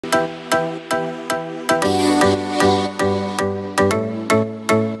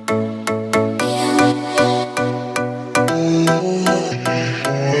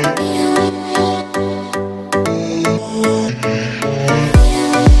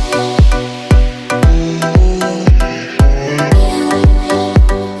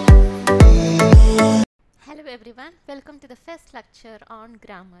today's lecture on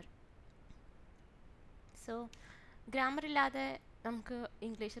grammar. So, grammar ഇല്ലാതെ നമുക്ക്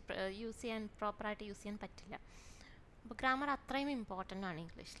English പ്രോപ്പറായിട്ട് യൂസ് ചെയ്യാൻ പറ്റില്ല. അപ്പോൾ ഗ്രാമർ അത്രയും ഇമ്പോർട്ടൻ്റ് ആണ്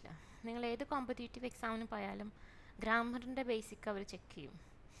ഇംഗ്ലീഷിൽ. നിങ്ങൾ ഏത് കോമ്പറ്റേറ്റീവ് എക്സാമിന് പോയാലും ഗ്രാമറിൻ്റെ ബേസിക് അവർ ചെക്ക് ചെയ്യും.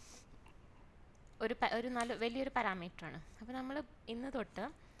 ഒരു വലിയൊരു പാരാമീറ്ററാണ്. അപ്പോൾ നമ്മൾ ഇന്ന് തൊട്ട്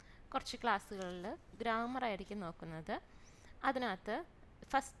കുറച്ച് ക്ലാസ്സുകളിൽ ഗ്രാമർ ആയിരിക്കും നോക്കുന്നത്. അതിനകത്ത്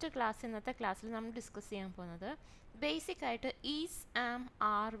ഫസ്റ്റ് ക്ലാസ്, ഇന്നത്തെ ക്ലാസ്സിൽ നമ്മൾ ഡിസ്കസ് ചെയ്യാൻ പോകുന്നത് ബേസിക് ആയിട്ട് ഈസ്, ആം,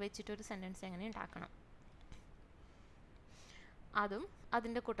 ആർ വെച്ചിട്ടൊരു സെൻറ്റൻസ് എങ്ങനെ ഉണ്ടാക്കണം, അതും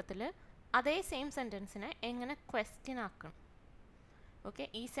അതിൻ്റെ കൂട്ടത്തിൽ അതേ സെയിം സെൻറ്റൻസിനെ എങ്ങനെ ക്വസ്റ്റ്യൻ ആക്കണം. ഓക്കെ,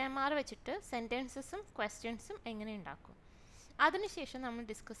 ഈസ്, ആം, ആർ വെച്ചിട്ട് സെൻറ്റൻസസും ക്വസ്റ്റ്യൻസും എങ്ങനെ ഉണ്ടാക്കും. അതിനുശേഷം നമ്മൾ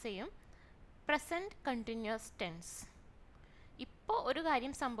ഡിസ്കസ് ചെയ്യും പ്രസൻറ്റ് കണ്ടിന്യൂസ് ടെൻസ്. ഇപ്പോൾ ഒരു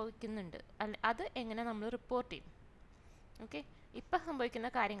കാര്യം സംഭവിക്കുന്നുണ്ട്, അത് എങ്ങനെ നമ്മൾ റിപ്പോർട്ട് ചെയ്യും. ഓക്കെ, ഇപ്പോൾ സംഭവിക്കുന്ന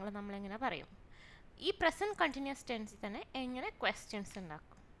കാര്യങ്ങൾ നമ്മളെങ്ങനെ പറയും. ഈ പ്രസൻറ്റ് കണ്ടിന്യൂസ് ടെൻസിൽ തന്നെ എങ്ങനെ ക്വസ്റ്റ്യൻസ്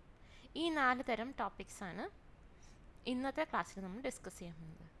ഉണ്ടാക്കും. ഈ 4 തരം ടോപ്പിക്സാണ് ഇന്നത്തെ ക്ലാസ്സിൽ നമ്മൾ ഡിസ്കസ് ചെയ്യാൻ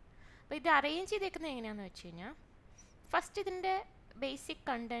പോകുന്നത്. അപ്പോൾ ഇത് അറേഞ്ച് ചെയ്തേക്കുന്നത് എങ്ങനെയാണെന്ന് വെച്ച് കഴിഞ്ഞാൽ, ഫസ്റ്റ് ഇതിൻ്റെ ബേസിക്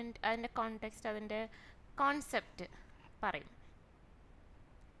കണ്ടൻറ്റ്, അതിൻ്റെ കോണ്ടെക്സ്റ്റ്, അതിൻ്റെ കോൺസെപ്റ്റ് പറയും.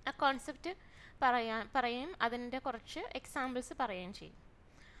 ആ കോൺസെപ്റ്റ് പറയും, അതിൻ്റെ കുറച്ച് എക്സാമ്പിൾസ് പറയുകയും ചെയ്യും.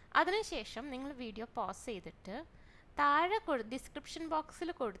 അതിനുശേഷം നിങ്ങൾ വീഡിയോ പോസ് ചെയ്തിട്ട് താഴെ ഡിസ്ക്രിപ്ഷൻ ബോക്സിൽ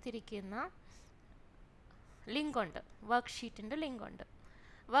കൊടുത്തിരിക്കുന്ന ലിങ്ക് ഉണ്ട്, വർക്ക്ഷീറ്റിൻ്റെ ലിങ്ക് ഉണ്ട്.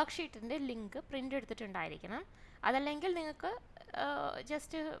 വർക്ക്ഷീറ്റിൻ്റെ ലിങ്ക് പ്രിൻ്റ് എടുത്തിട്ടുണ്ടായിരിക്കണം. അതല്ലെങ്കിൽ നിങ്ങൾക്ക്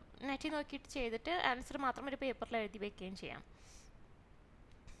ജസ്റ്റ് നെറ്റിൽ നോക്കിയിട്ട് ചെയ്തിട്ട് ആൻസർ മാത്രം ഒരു പേപ്പറിൽ എഴുതി വയ്ക്കുകയും ചെയ്യാം.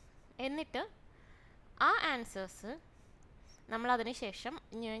 എന്നിട്ട് ആ ആൻസേഴ്സ് നമ്മളതിന് ശേഷം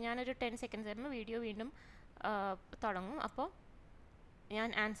ഞാനൊരു 10 സെക്കൻഡ്സ് കഴിയുമ്പോൾ വീഡിയോ വീണ്ടും തുടങ്ങും. അപ്പോൾ ഞാൻ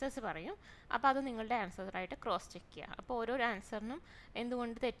ആൻസേഴ്സ് പറയും. അപ്പോൾ അത് നിങ്ങളുടെ ആൻസറായിട്ട് ക്രോസ് ചെക്ക് ചെയ്യുക. അപ്പോൾ ഓരോ ആൻസറിനും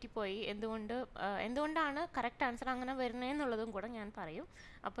എന്തുകൊണ്ട് തെറ്റിപ്പോയി, എന്തുകൊണ്ടാണ് കറക്റ്റ് ആൻസർ അങ്ങനെ വരുന്നതെന്നുള്ളതും കൂടെ ഞാൻ പറയും.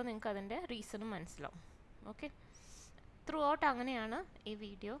 അപ്പോൾ നിങ്ങൾക്ക് അതിൻ്റെ റീസണും മനസ്സിലാവും. ഓക്കെ, ത്രൂ ഔട്ട് അങ്ങനെയാണ് ഈ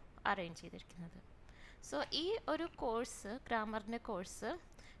വീഡിയോ അറേഞ്ച് ചെയ്തിരിക്കുന്നത്. സോ ഈ ഒരു കോഴ്സ്, ഗ്രാമറിൻ്റെ കോഴ്സ്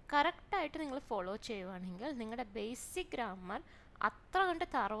കറക്റ്റായിട്ട് നിങ്ങൾ ഫോളോ ചെയ്യുവാണെങ്കിൽ നിങ്ങളുടെ ബേസിക് ഗ്രാമർ അത്ര കണ്ട്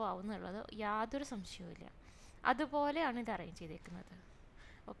തറവാവും എന്നുള്ളത് യാതൊരു സംശയവുമില്ല. അതുപോലെയാണ് ഇത് അറേഞ്ച് ചെയ്തേക്കുന്നത്.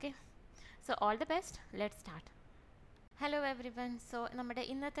 Okay, so all the best, let start. Hello every one. So നമ്മുടെ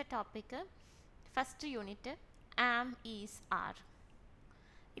ഇന്നത്തെ topic first unit am, is, R.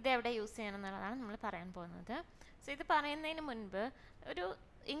 ഇതെവിടെ യൂസ് ചെയ്യണം എന്നുള്ളതാണ് നമ്മൾ പറയാൻ പോകുന്നത്. സോ ഇത് പറയുന്നതിന് മുൻപ് ഒരു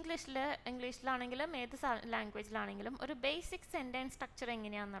ഇംഗ്ലീഷിലാണെങ്കിലും ഏത് ലാംഗ്വേജിലാണെങ്കിലും ഒരു ബേസിക് സെൻറ്റൻസ് സ്ട്രക്ചർ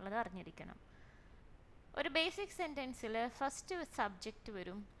എങ്ങനെയാണെന്നുള്ളത് അറിഞ്ഞിരിക്കണം. ഒരു ബേസിക് സെൻറ്റൻസിൽ ഫസ്റ്റ് സബ്ജക്റ്റ്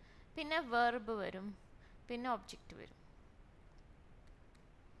വരും, പിന്നെ വെർബ് വരും, പിന്നെ ഒബ്ജക്റ്റ് വരും.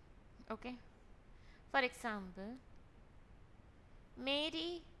 Okay, for example,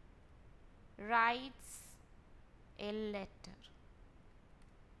 Mary rights A letter,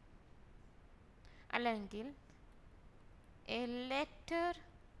 അല്ലെങ്കിൽ A letter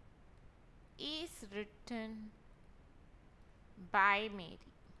is written by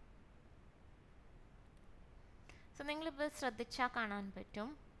Mary. So നിങ്ങളിപ്പോൾ ശ്രദ്ധിച്ചാൽ കാണാൻ പറ്റും,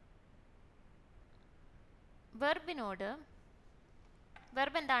 വെർബ്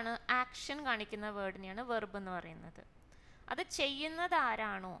എന്താണ്? ആക്ഷൻ കാണിക്കുന്ന വേർഡിനെയാണ് വെർബ് എന്ന് പറയുന്നത്. അത് ചെയ്യുന്നത്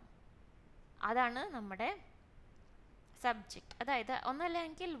ആരാണോ അതാണ് നമ്മുടെ സബ്ജക്റ്റ്. അതായത്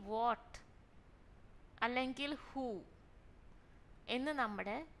ഒന്നല്ലെങ്കിൽ വാട്ട് അല്ലെങ്കിൽ ഹൂ എന്ന്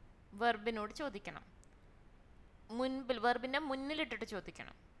നമ്മുടെ വെർബിനോട് ചോദിക്കണം. വെർബിൻ്റെ മുന്നിലിട്ടിട്ട്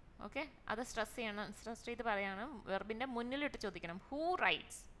ചോദിക്കണം. ഓക്കെ, അത് സ്ട്രെസ് ചെയ്ത് പറയണം. വെർബിൻ്റെ മുന്നിലിട്ട് ചോദിക്കണം. Who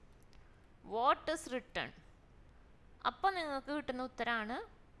rights, what is written. അപ്പോൾ നിങ്ങൾക്ക് കിട്ടുന്ന ഉത്തരമാണ്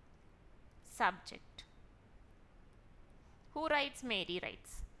subject. Who rights, Mary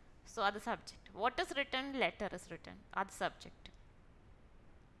rights. So അത് subject. What is written, letter is written, അത് സബ്ജക്റ്റ്.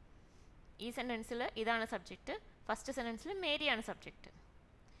 ഈ സെൻറ്റൻസിൽ ഇതാണ് സബ്ജക്റ്റ്. First സെൻറ്റൻസിൽ മേരിയാണ് subject.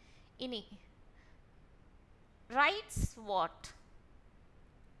 ഇനി rights what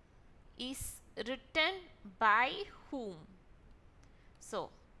is written by whom. So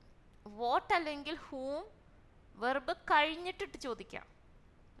what അല്ലെങ്കിൽ ഹൂം വെർബ് കഴിഞ്ഞിട്ടിട്ട് ചോദിക്കാം.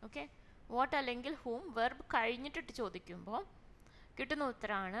 ഓക്കെ, വാട്ട് അല്ലെങ്കിൽ ഹൂം വെർബ് കഴിഞ്ഞിട്ടിട്ട് ചോദിക്കുമ്പോൾ കിട്ടുന്ന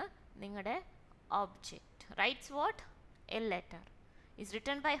ഉത്തരമാണ് നിങ്ങളുടെ object. Rights what, A letter is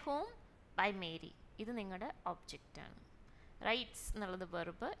written by whom, by Mary. ഇത് നിങ്ങളുടെ ഒബ്ജക്റ്റാണ്. റൈറ്റ്സ് എന്നുള്ളത്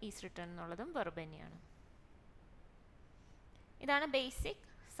വെർബ്, ഈസ് റിട്ടൺ എന്നുള്ളതും വെർബ് തന്നെയാണ്. ഇതാണ് ബേസിക്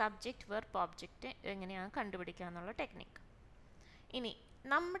സബ്ജക്റ്റ് വെർബ് ഒബ്ജക്റ്റ് എങ്ങനെയാണ് കണ്ടുപിടിക്കുക എന്നുള്ള ടെക്നിക്ക്. ഇനി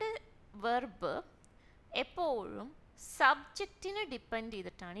നമ്മുടെ വെർബ് എപ്പോഴും സബ്ജക്റ്റിനെ ഡിപ്പെൻഡ്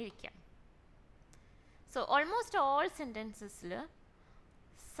ചെയ്തിട്ടാണ് ഇരിക്കുക. സോ ഓൾമോസ്റ്റ് ഓൾ സെൻറ്റൻസസിൽ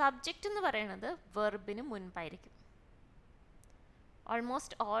സബ്ജക്റ്റ് എന്ന് പറയുന്നത് വെർബിന് മുൻപായിരിക്കും.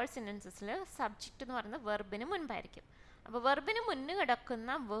 ഓൾമോസ്റ്റ് ഓൾ സെൻറ്റൻസസിൽ സബ്ജക്റ്റ് എന്ന് പറയുന്നത് വെർബിന് മുൻപായിരിക്കും. അപ്പോൾ വെർബിന് മുന്നിൽ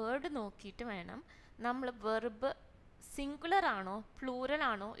കിടക്കുന്ന വേർഡ് നോക്കിയിട്ട് വേണം നമ്മൾ വെർബ് സിംഗുലർ ആണോ പ്ലൂറൽ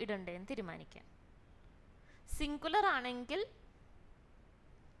ആണോ ഇടണ്ടേന്ന് തീരുമാനിക്കാൻ. സിംഗുലർ ആണെങ്കിൽ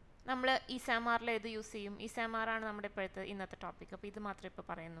നമ്മൾ ഈസാമാറിൽ ഏത് യൂസ് ചെയ്യും? ഈസാമാറാണ് നമ്മുടെ ഇപ്പോഴത്തെ ഇന്നത്തെ ടോപ്പിക്. അപ്പോൾ ഇത് മാത്രമേ ഇപ്പോൾ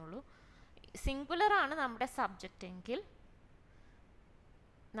പറയുന്നുള്ളൂ. സിംഗുലർ ആണ് നമ്മുടെ സബ്ജക്റ്റ് എങ്കിൽ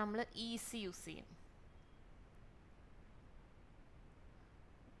നമ്മൾ ഈസ് യൂസ് ചെയ്യും.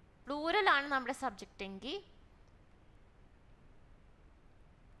 പ്ലൂറൽ ആണ് നമ്മുടെ സബ്ജക്റ്റ് എങ്കിൽ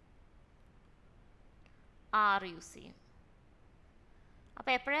ആർ യൂസ് ചെയ്യും.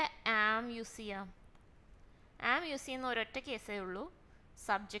 അപ്പോൾ എപ്പോഴേ ആം യൂസ് ചെയ്യാം? ആം യൂസ് ചെയ്യുന്ന ഒരൊറ്റ കേസേ ഉള്ളൂ,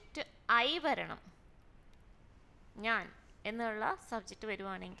 സബ്ജക്റ്റ് ഐ വരണം. ഞാൻ എന്നുള്ള സബ്ജക്റ്റ്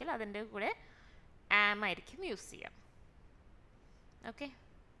വരുവാണെങ്കിൽ അതിൻ്റെ കൂടെ ആം ആയിരിക്കും യൂസ് ചെയ്യാം. ഓക്കെ,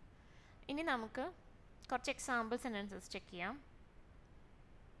 ഇനി നമുക്ക് കുറച്ച് എക്സാമ്പിൾ സെൻറ്റൻസസ് ചെക്ക് ചെയ്യാം.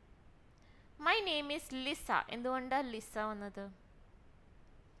 My name is Lisa. എന്തുകൊണ്ടാണ് ലിസ വന്നത്?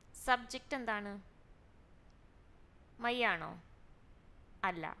 സബ്ജക്റ്റ് എന്താണ്? മൈ ആണോ?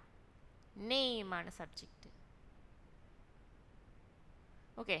 അല്ല, നെയിമാണ് സബ്ജക്റ്റ്.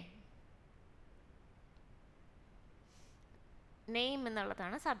 ഓക്കെ, നെയിം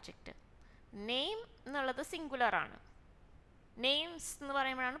എന്നുള്ളതാണ് സബ്ജക്റ്റ്. നെയിം എന്നുള്ളത് സിംഗുലർ ആണ്. നെയിംസ് എന്ന്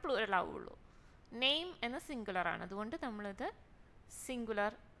പറയുമ്പോഴാണ് പ്ലൂറൽ ആവുള്ളൂ. നെയിം എന്ന സിംഗുലർ ആണ്, അതുകൊണ്ട് നമ്മളിത്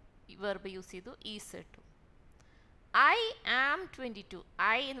സിംഗുലർ വെർബ് യൂസ് ചെയ്തു, ഈസ് ഇട്ടു. I am 22.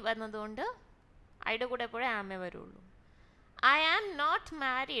 ഐ വന്നതുകൊണ്ട് ഐയുടെ കൂടെ എപ്പോഴും ആമേ വരുള്ളൂ. I am not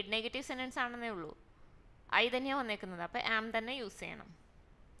married negative sentence ആണെന്നേ ഉള്ളൂ, ഐ തന്നെയാണ് വന്നേക്കുന്നത്, അപ്പോൾ ആം തന്നെ യൂസ് ചെയ്യണം.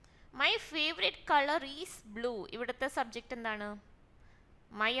 My favourite colour is blue. ഇവിടുത്തെ സബ്ജക്റ്റ് എന്താണ്?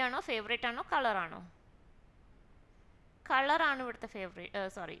 മൈ ആണോ, ഫേവറേറ്റ് ആണോ, കളറാണോ? കളറാണ് ഇവിടുത്തെ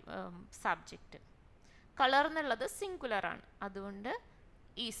സബ്ജക്റ്റ്. കളർ എന്നുള്ളത് സിംഗുലർ ആണ്, അതുകൊണ്ട്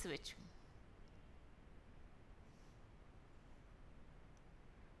ഈസ് വെച്ചു.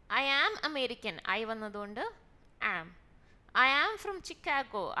 I am American. ഐ വന്നതുകൊണ്ട് ആം. I am from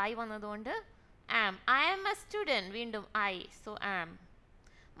Chicago. I വന്നതുകൊണ്ട് ആം. I am a student. വീണ്ടും I, so am.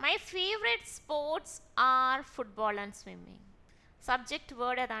 My favourite sports R football and swimming. Subject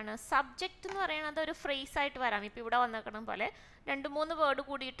word ഏതാണ്? സബ്ജക്റ്റ് എന്ന് പറയുന്നത് ഒരു ഫ്രേസ് ആയിട്ട് വരാം. ഇപ്പോൾ ഇവിടെ വന്നേക്കണം പോലെ 2-3 വേർഡ്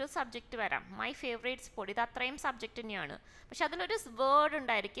കൂടിയിട്ട് സബ്ജക്റ്റ് വരാം. മൈ ഫേവറേറ്റ് സ്പോർട്ട്, ഇത് അത്രയും സബ്ജക്റ്റ് തന്നെയാണ്. പക്ഷെ അതിലൊരു വേർഡ്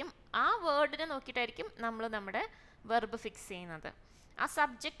ഉണ്ടായിരിക്കും, ആ വേർഡിനെ നോക്കിയിട്ടായിരിക്കും നമ്മൾ നമ്മുടെ വെർബ് ഫിക്സ് ചെയ്യുന്നത്. ആ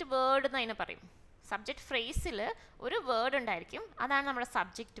സബ്ജക്റ്റ് വേർഡ് എന്ന് അതിനെ പറയും. സബ്ജക്റ്റ് ഫ്രേസിൽ ഒരു വേർഡ് ഉണ്ടായിരിക്കും, അതാണ് നമ്മുടെ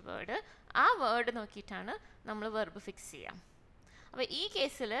സബ്ജക്റ്റ് വേർഡ്. ആ വേർഡ് നോക്കിയിട്ടാണ് നമ്മൾ വെർബ് ഫിക്സ് ചെയ്യുക. അപ്പോൾ ഈ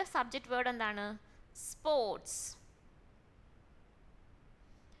കേസിൽ സബ്ജക്റ്റ് വേർഡ് എന്താണ്? സ്പോർട്സ്.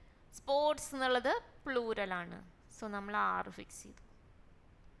 സ്പോർട്സ് എന്നുള്ളത് പ്ലൂറലാണ്, സോ നമ്മൾ ആർ ഫിക്സ് ചെയ്തു.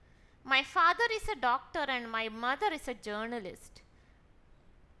 My father is A doctor and my mother is A journalist.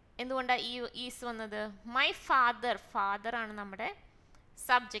 എന്തുകൊണ്ടാണ് ഈ ഈസ് വന്നത്? മൈ ഫാദർ, ഫാദർ ആണ് നമ്മുടെ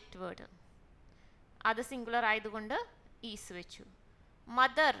സബ്ജക്റ്റ് വേർഡ്, അത് സിംഗുലർ ആയതുകൊണ്ട് ഈസ് വെച്ചു.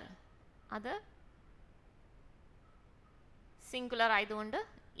 മദർ, അത് സിംഗുലർ ആയതുകൊണ്ട്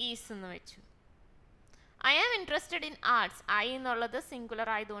ഈസ് എന്ന് വെച്ചു. I am interested in arts. I എന്നുള്ളത് സിംഗുലർ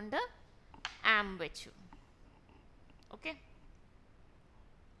ആയതുകൊണ്ട് ആം വെച്ചു. ഓക്കെ,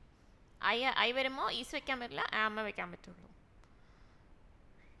 ഐ വരുമ്പോൾ ഈസ് വെക്കാൻ പറ്റില്ല, ആമ വെക്കാൻ പറ്റുള്ളൂ.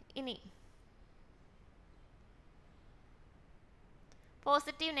 ഇനി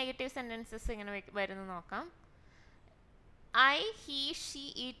പോസിറ്റീവ് നെഗറ്റീവ് സെൻറ്റൻസസ് എങ്ങനെ വരുന്നു നോക്കാം. I, he, she,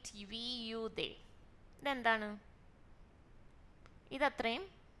 it, V, U, ദേ. ഇതെന്താണ്? ഇതിനത്രയും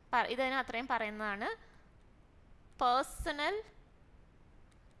പറയുന്നതാണ് പേഴ്സണൽ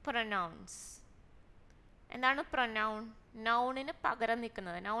പ്രൊനൗൺസ്. എന്താണ് പ്രൊനൗൺ? നൗണിന് പകരം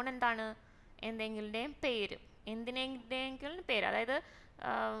നിൽക്കുന്നത്. നൗൺ എന്താണ്? എന്തെങ്കിലും പേര്, എന്തിനെങ്കിലും പേര്, അതായത്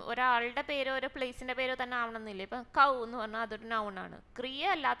ഒരാളുടെ പേരോ ഒരു പ്ലേസിൻ്റെ പേരോ തന്നെ ആവണമെന്നില്ല. ഇപ്പം കൗ എന്ന് പറഞ്ഞാൽ അതൊരു നൗണാണ്. ക്രിയ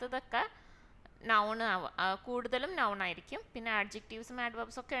അല്ലാത്തതൊക്കെ നൗൺ കൂടുതലും നൗൺ ആയിരിക്കും. പിന്നെ ആഡ്ജക്റ്റീവ്സും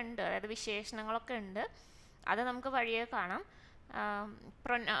ആഡ്വർബ്സും ഒക്കെ ഉണ്ട്, അതായത് വിശേഷണങ്ങളൊക്കെ ഉണ്ട്, അത് നമുക്ക് വഴിയെ കാണാം.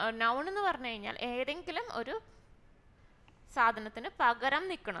 നൗൺ എന്ന് പറഞ്ഞു കഴിഞ്ഞാൽ ഏതെങ്കിലും ഒരു സാധനത്തിന് പകരം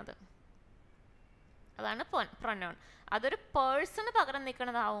നിൽക്കുന്നത്, അതാണ് പ്രൊനൗൺ. അതൊരു പേഴ്സണ് പകരം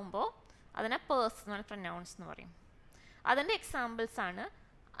നിൽക്കുന്നതാവുമ്പോൾ അതിനെ പേഴ്സണൽ പ്രൊനൗൺസ് എന്ന് പറയും. അതിൻ്റെ എക്സാമ്പിൾസ് ആണ്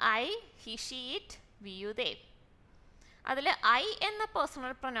I, he, she, it, V, U, ദേ. അതിൽ ഐ എന്ന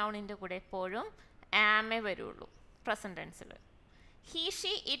പേഴ്സണൽ പ്രൊനൗണിൻ്റെ കൂടെ എപ്പോഴും ആമേ വരുള്ളൂ present ടെൻസിൽ. He,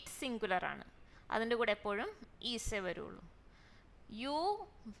 she, it singular ആണ്, അതിൻ്റെ കൂടെ എപ്പോഴും ഈസേ വരുള്ളൂ. യു,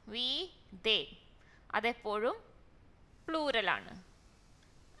 വി, ദേ അതെപ്പോഴും പ്ലൂറലാണ്,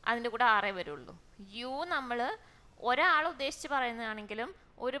 അതിൻ്റെ കൂടെ ആറേ വരുള്ളൂ. യു നമ്മൾ ഒരാൾ ഉദ്ദേശിച്ച് പറയുന്നതാണെങ്കിലും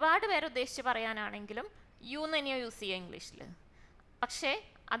ഒരുപാട് പേര് ഉദ്ദേശിച്ച് പറയാനാണെങ്കിലും യു എന്ന് തന്നെയാണ് യൂസ് ചെയ്യുക ഇംഗ്ലീഷിൽ. പക്ഷേ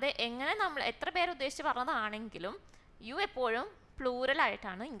അത് എങ്ങനെ നമ്മൾ എത്ര പേര് ഉദ്ദേശിച്ച് പറഞ്ഞതാണെങ്കിലും യു എപ്പോഴും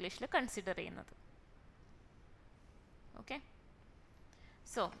പ്ലൂറലായിട്ടാണ് ഇംഗ്ലീഷിൽ കൺസിഡർ ചെയ്യുന്നത്. Okay,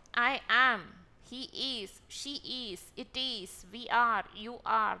 so I am, he is, she is, it is, V R, you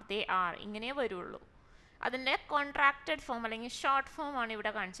are, they are, ഇങ്ങനെ വരുള്ളൂ. അതിൻ്റെ കോൺട്രാക്റ്റഡ് ഫോം അല്ലെങ്കിൽ ഷോർട്ട് ഫോം ആണ്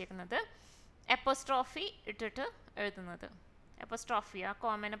ഇവിടെ കാണിച്ചിരിക്കുന്നത്. എപ്പോസ്ട്രോഫി ഇട്ടിട്ട് എഴുതുന്നത്. എപ്പോസ്ട്രോഫി ആ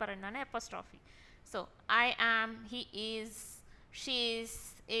കോമന് പറയുന്നതാണ് എപ്പോസ്ട്രോഫി. So I am, he is, she is,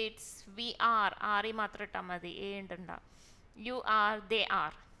 it's, V R, ആറി മാത്രം ഇട്ടാൽ മതി, A ഉണ്ടണ്ട. You are, they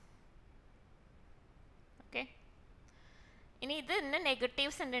are. Okay, ഇനി ഇത് തന്നെ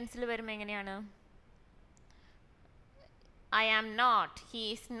നെഗറ്റീവ് സെൻറ്റൻസിൽ വരുമ്പോൾ എങ്ങനെയാണ്? I am not, he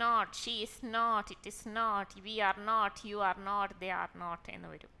is not, she is not, it is not, we are not, you are not, they are not എന്ന്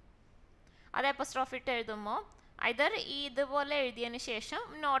വരും. അത് എപ്പോസ്ട്രോഫി ഇട്ട് എഴുതുമ്പോൾ ഐദർ ഇതുപോലെ എഴുതിയതിന് ശേഷം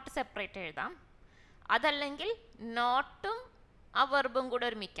നോട്ട് സെപ്പറേറ്റ് എഴുതാം, അതല്ലെങ്കിൽ നോട്ടും ആ വെർബും കൂടെ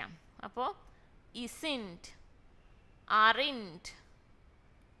ഒരുമിക്കാം. അപ്പോൾ isn't, aren't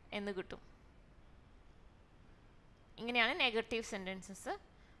എന്ന് കിട്ടും. ഇങ്ങനെയാണ് നെഗറ്റീവ് സെൻറ്റൻസസ്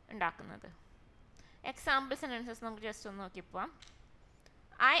ഉണ്ടാക്കുന്നത്. എക്സാമ്പിൾ സെൻറ്റൻസസ് നമുക്ക് ജസ്റ്റ് ഒന്ന് നോക്കി പോവാം.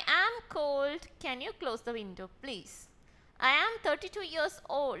 I am cold, can you close the window please? I am 32 years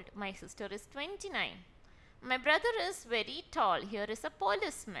old, my sister is 29. My brother is very tall, here is a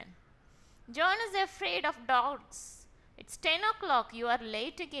policeman. John is afraid of dogs. It's 10 o'clock, you are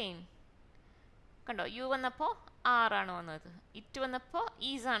late again. കണ്ടോ, U വന്നപ്പോൾ ആറാണ് വന്നത്, it വന്നപ്പോൾ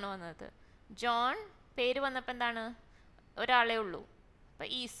is ആണ് വന്നത്. John പേര് വന്നപ്പോൾ എന്താണ്, ഒരാളേ ഉള്ളൂ, അപ്പോൾ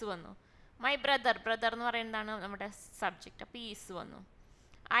ഈസ് വന്നു. മൈ ബ്രദർ, ബ്രദർ എന്ന് പറയുന്നതാണ് നമ്മുടെ സബ്ജക്റ്റ്, അപ്പോൾ ഈസ് വന്നു.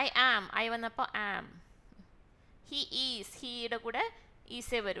 ഐ ആം, ഐ വന്നപ്പോൾ ആം. ഹി ഈസ്, ഹീയുടെ കൂടെ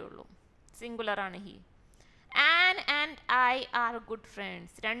ഈസേ വരുള്ളൂ, സിംഗുലറാണ് he. An and I are good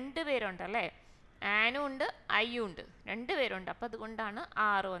friends, രണ്ട് പേരുണ്ട് അല്ലേ, ആനും ഉണ്ട് ഐയും ഉണ്ട്, രണ്ട് പേരുണ്ട്, അപ്പോൾ അതുകൊണ്ടാണ്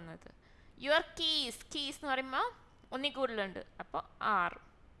ആറ് വന്നത്. യുവർ കീസ്, കീസ് എന്ന് പറയുമ്പോൾ ഒന്നിൽ കൂടുതലുണ്ട്, അപ്പോൾ ആറ്.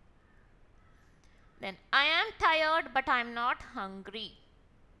 Then I am tired but I am not hungry.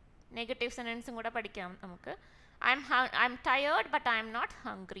 Negative സെൻറ്റൻസും കൂടെ പഠിക്കാം നമുക്ക്. I am tired but I am not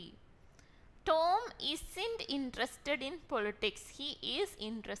hungry. Tom isn't interested in politics, he is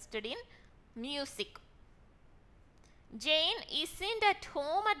interested in music. Jane isn't at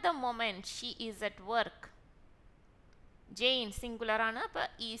home at the moment, she is at work. Jain singular ആണ്, അപ്പോൾ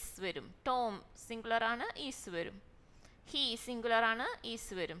is വരും. Tom singular ആണ്, is വരും. He singular ആണ്,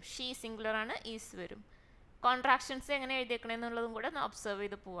 is വരും. She singular ആണ്, is വരും. Contractions എങ്ങനെ എഴുതിയേക്കണെന്നുള്ളതും കൂടെ ഒന്ന് ഒബ്സർവ്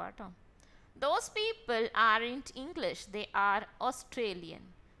ചെയ്ത് പോവാം കേട്ടോ. Those people are in English, they are Australian.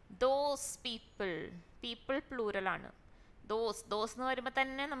 Those people, people പ്ലൂറലാണ്. Those, those എന്ന് വരുമ്പോൾ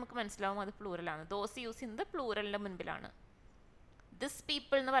തന്നെ നമുക്ക് മനസ്സിലാവും അത് പ്ലൂറലാണ്. ദോസ് യൂസ് ചെയ്യുന്നത് പ്ലൂറലിൻ്റെ മുൻപിലാണ്. ദിസ്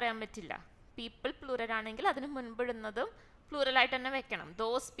പീപ്പിൾ എന്ന് പറയാൻ പറ്റില്ല. പീപ്പിൾ പ്ലൂറൽ ആണെങ്കിൽ അതിന് മുൻപിടുന്നതും പ്ലൂറലായിട്ട് തന്നെ വെക്കണം.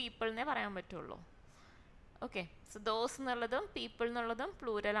 ദോസ് പീപ്പിൾ എന്നേ പറയാൻ പറ്റുള്ളൂ. ഓക്കെ, സോ ദോസ് എന്നുള്ളതും പീപ്പിൾ എന്നുള്ളതും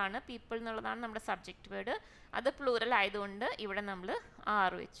പ്ലൂറലാണ്. പീപ്പിൾ എന്നുള്ളതാണ് നമ്മുടെ സബ്ജക്റ്റ് വേർഡ്, അത് പ്ലൂറൽ ആയതുകൊണ്ട് ഇവിടെ നമ്മൾ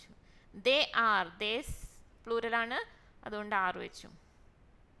ആറ് വെച്ചു. ദേ ആർ, ദേസ് പ്ലൂറലാണ്, അതുകൊണ്ട് ആറ് വെച്ചു.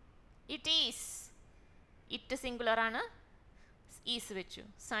 ഇറ്റ് ഈസ്, ഇറ്റ് സിംഗുലർ ആണ്, ഈസ് വെച്ചു.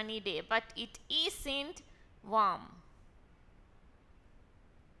 Sunny day but it isn't warm.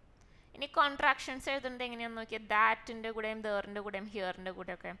 ഇനി കോൺട്രാക്ഷൻസ് എഴുതുന്നത് എങ്ങനെയാണെന്ന് നോക്കിയാൽ ദാറ്റിൻ്റെ കൂടെയും ദറിൻ്റെ കൂടെയും ഹിയറിൻ്റെ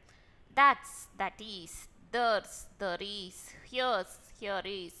കൂടെയൊക്കെ. That's, that is. There's, there is. Here's, here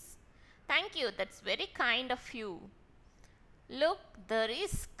is. Thank you, that's very kind of you. Look, there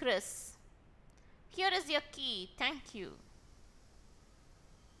is Chris. Here is your key, thank you.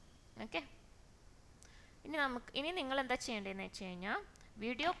 Okay. ഇനി നിങ്ങൾ എന്താ ചെയ്യേണ്ടതെന്ന് വെച്ച് കഴിഞ്ഞാൽ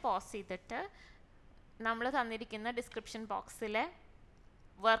വീഡിയോ പോസ് ചെയ്തിട്ട് നമ്മൾ തന്നിരിക്കുന്ന ഡിസ്ക്രിപ്ഷൻ ബോക്സിലെ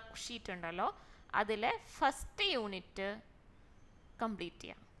വർക്ക് ഷീറ്റ് ഉണ്ടല്ലോ, അതിലെ ഫസ്റ്റ് യൂണിറ്റ് കംപ്ലീറ്റ്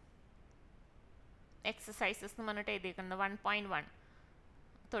ചെയ്യാം. എക്സസൈസസ് എന്ന് പറഞ്ഞിട്ട് എഴുതിയിരിക്കുന്നത് 1.1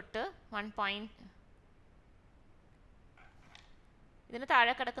 തൊട്ട് 1. ഇതിന്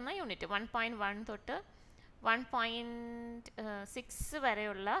താഴെ കിടക്കുന്ന യൂണിറ്റ് 1.1 തൊട്ട് 1.6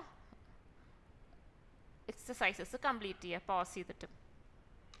 വരെയുള്ള എക്സസൈസസ് കംപ്ലീറ്റ് ചെയ്യുക പോസ് ചെയ്തിട്ട്.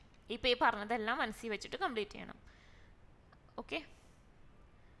 ഇപ്പോൾ ഈ പറഞ്ഞതെല്ലാം മനസ്സിൽ വെച്ചിട്ട് കംപ്ലീറ്റ് ചെയ്യണം. ഓക്കെ,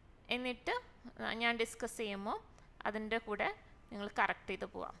 എന്നിട്ട് ഞാൻ ഡിസ്കസ് ചെയ്യുമ്പോൾ അതിൻ്റെ കൂടെ നിങ്ങൾ കറക്റ്റ് ചെയ്ത്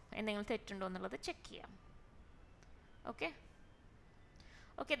പോവാം, എന്തെങ്കിലും തെറ്റുണ്ടോ എന്നുള്ളത് ചെക്ക് ചെയ്യാം. Okay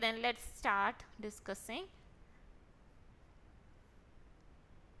okay, then let's start discussing.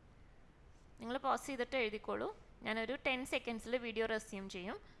 നിങ്ങൾ പോസ് ചെയ്തിട്ട് എഴുതിക്കോളൂ. ഞാനൊരു 10 സെക്കൻഡ്സിൽ വീഡിയോ റെസ്യൂം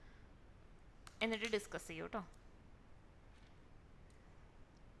ചെയ്യും, എന്നിട്ട് ഡിസ്കസ് ചെയ്യൂ കേട്ടോ.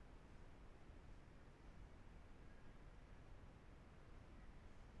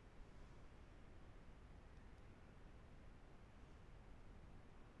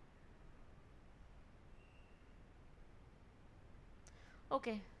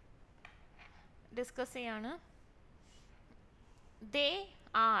 ഓക്കെ, ഡിസ്കസ് ചെയ്യാണ്. ദേ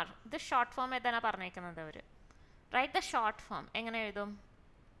ആർ, ഇത് ഷോർട്ട് ഫോം ഏതാണ് പറഞ്ഞേക്കുന്നത് അവർ. Write the short form. എങ്ങനെ എഴുതും?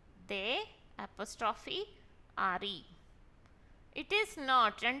 ദേ apostrophe R E. It is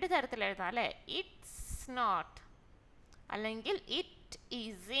not, രണ്ട് തരത്തിൽ എഴുതാം അല്ലേ? ഇറ്റ്സ് നോട്ട് അല്ലെങ്കിൽ ഇറ്റ്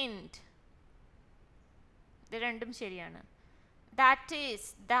ഈസിൻറ്റ്, ഇത് രണ്ടും ശരിയാണ്. That is,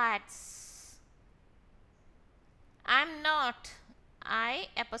 that's. I am not, I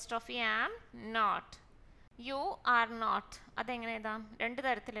apostrophe am not. You are not, അതെങ്ങനെ എഴുതാം? രണ്ട്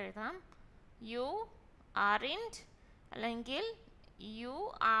തരത്തിൽ എഴുതാം. യു ആർ ഇൻറ്റ് അല്ലെങ്കിൽ യു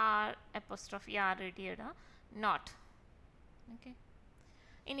ആർ അപ്പോസ്ട്രോഫി ആർ എഴുതി എഴുതാം, നോട്ട്. ഓക്കെ,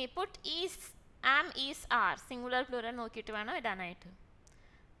 ഇനി puttu is, am is R, singular plural നോക്കിയിട്ട് വേണം ഇടാനായിട്ട്.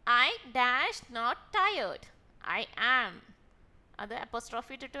 I dash not tired, I am, അത്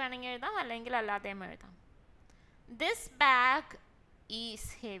അപ്പോസ്ട്രോഫി ഇട്ടിട്ട് വേണമെങ്കിൽ എഴുതാം അല്ലെങ്കിൽ അല്ലാതെയും എഴുതാം. This bag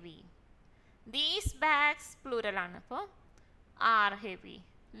is heavy, these bags plural ആണ്, അപ്പോൾ R heavy.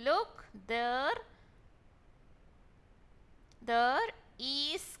 Look there, there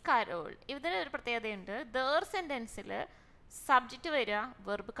is Carol. ഇതിന് ഒരു പ്രത്യേകതയുണ്ട്. ദർ സെൻറ്റൻസിൽ സബ്ജക്റ്റ് വരിക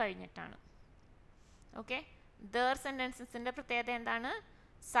വെർബ് കഴിഞ്ഞിട്ടാണ്. ഓക്കെ, ദർ സെൻറ്റൻസസിൻ്റെ പ്രത്യേകത എന്താണ്?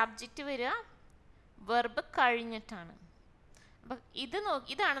 സബ്ജക്റ്റ് വരിക വെർബ് കഴിഞ്ഞിട്ടാണ്. അപ്പം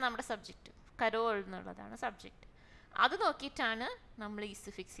ഇതാണ് നമ്മുടെ സബ്ജക്റ്റ്, കരോൾ എന്നുള്ളതാണ് സബ്ജക്റ്റ്. അത് നോക്കിയിട്ടാണ് നമ്മൾ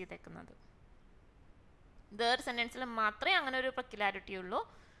ഈസ് ഫിക്സ് ചെയ്തേക്കുന്നത്. ദർ സെൻറ്റൻസിൽ മാത്രമേ അങ്ങനെ ഒരു പെക്യുലാരിറ്റി ഉള്ളൂ.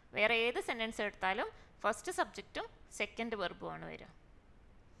 വേറെ ഏത് സെൻറ്റൻസ് എടുത്താലും ഫസ്റ്റ് സബ്ജക്റ്റും സെക്കൻഡ് വെർബുമാണ് വരിക.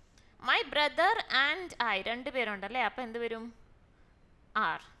 മൈ ബ്രദർ ആൻഡ് ഐ, രണ്ട് പേരുണ്ടല്ലേ, അപ്പം എന്ത് വരും?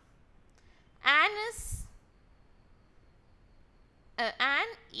 R. An is, an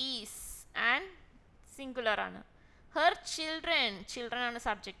is, an singular ആണ്. ഹെർ ചിൽഡ്രൻ, ചിൽഡ്രൻ ആണ്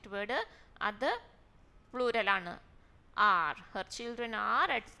സബ്ജക്റ്റ് വേർഡ്, അത് പ്ലൂരലാണ്, R. Her children are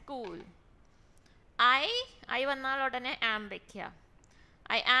at school. I വന്നാൽ ഉടനെ ആം വയ്ക്കുക.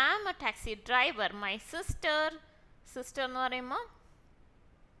 I am a taxi driver. My sister, sister എന്ന് പറയുമ്പോൾ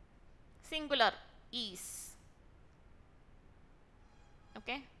singular is.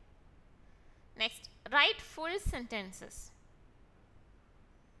 Okay, next right full sentences.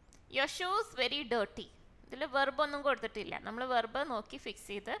 Your shoes very dirty. ഇതിൽ verb ഒന്നും കൊടുത്തിട്ടില്ല, നമ്മൾ വെർബ് നോക്കി ഫിക്സ്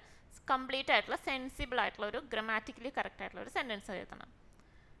ചെയ്ത് കംപ്ലീറ്റ് ആയിട്ടുള്ള സെൻസിബിൾ ആയിട്ടുള്ള ഒരു ഗ്രാമാറ്റിക്കലി കറക്റ്റ് ആയിട്ടുള്ള ഒരു സെൻറ്റൻസ് എഴുതണം.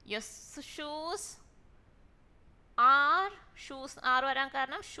 Your shoes are, shoes are വരാൻ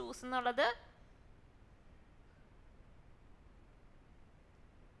കാരണം ഷൂസ് എന്നുള്ളത്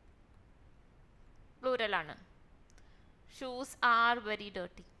പ്ലൂരലാണ്. Shoes are very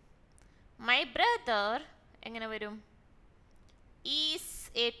dirty. My brother എങ്ങനെ വരും? Is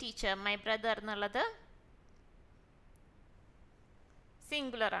A teacher. My brother എന്നുള്ളത്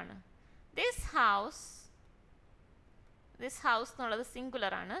സിംഗുലർ ആണ്. ദിസ് ഹൗസ്, ദിസ് ഹൗസ് എന്നുള്ളത്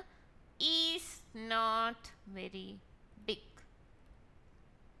സിംഗുലർ ആണ്. Is not very big.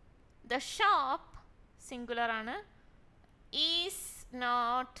 The shop singular ആണ്. Is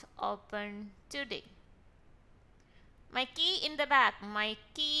not open today. My key in the bag. My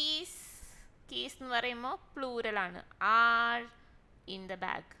keys, keys എന്ന് പറയുമ്പോൾ plural ആണ്. Are in the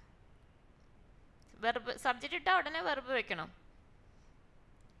bag. Verb subject ഇട്ടാൽ ഉടനെ verb വെക്കണം.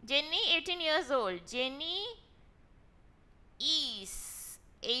 Jenny 18 years old. Jenny is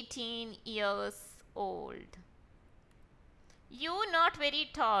 18 years old. You not very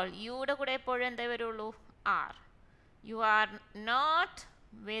tall. യുടെ കൂടെ എപ്പോഴും എന്തേ വരുള്ളൂ? R. You are not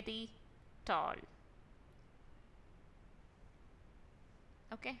very tall.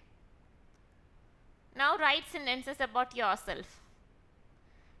 Okay, now write sentences about yourself.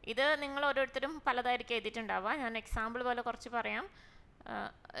 ഇത് നിങ്ങൾ ഓരോരുത്തരും പലതായിരിക്കും എഴുതിയിട്ടുണ്ടാവുക. ഞാൻ എക്സാമ്പിൾ പോലെ കുറച്ച് പറയാം.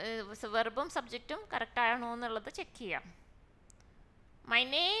 വെർബും സബ്ജക്റ്റും കറക്റ്റ് ആണോ എന്നുള്ളത് ചെക്ക് ചെയ്യാം. My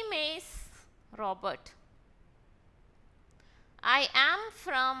name is Robert. I am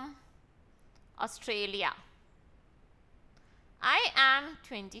from Australia. I am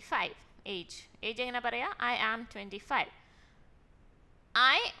 25. Age എങ്ങനെ പറയാം? I am 25.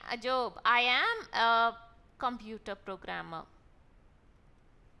 Job. I am a computer programmer.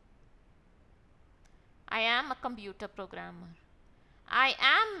 I am a computer programmer. I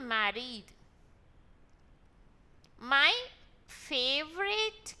am married. My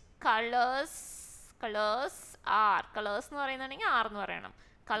favorite colors are. Colors എന്ന് പറയുന്നുണ്ടെങ്കിൽ R എന്ന് പറയണം.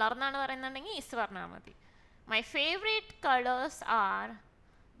 Colour എന്നാണ് പറയുന്നുണ്ടെങ്കിൽ is പറഞ്ഞാൽ മതി. My favorite colors are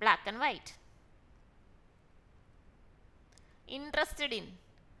black and white. Interested in.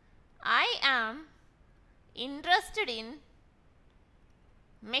 I am interested in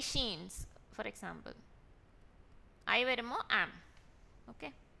machines, for example. I വരുമ്പോൾ am. Okay,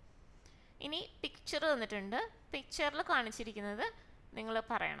 ഇനി പിക്ചർ തന്നിട്ടുണ്ട്. പിക്ചറിൽ കാണിച്ചിരിക്കുന്നത് നിങ്ങൾ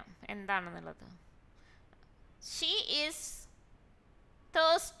പറയണം എന്താണെന്നുള്ളത്. ഷീ ഈസ്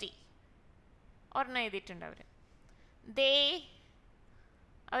തേഴ്സ്റ്റി ഒരെണ്ണം എഴുതിയിട്ടുണ്ട് അവർ. ദേ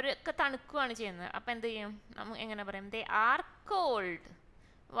അവരൊക്കെ തണുക്കുകയാണ് ചെയ്യുന്നത്. അപ്പോൾ എന്ത് ചെയ്യും? നമ്മൾ എങ്ങനെ പറയും? They are called.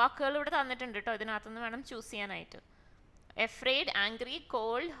 വാക്കുകൾ ഇവിടെ തന്നിട്ടുണ്ട് കേട്ടോ, ഇതിനകത്തുനിന്ന് വേണം ചൂസ് ചെയ്യാനായിട്ട്. Afraid, angry,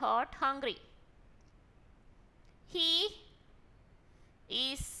 called, hot, hungry. He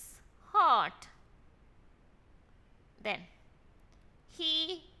is hot. Then he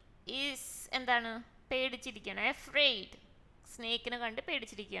is എന്താണ്? പേടിച്ചിരിക്കുകയാണ്. എഫ്രൈഡ്, സ്നേക്കിനെ കണ്ട്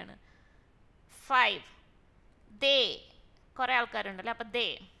പേടിച്ചിരിക്കുകയാണ്. 5 ദേ, കുറേ ആൾക്കാരുണ്ടല്ലോ, അപ്പോൾ ദേ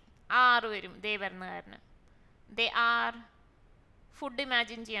ആറ് വരും. ദേ വരുന്ന കാരണം ദേ ആർ ഫുഡ്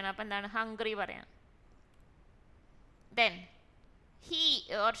ഇമാജിൻ ചെയ്യണം. അപ്പോൾ എന്താണ്? ഹംഗ്രി പറയാം. ദെൻ ഹീ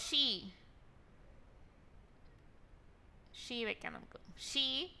ഓർ ഷീ വെക്കാം നമുക്ക്. ഷീ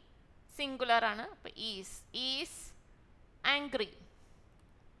സിംഗുലർ ആണ്, അപ്പോൾ ഈസ് ആംഗ്രി.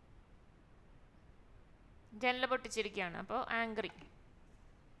 ജനൽ പൊട്ടിച്ചിരിക്കുകയാണ്, അപ്പോൾ ആംഗ്രി.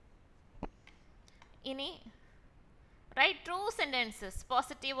 ഇനി right true sentences,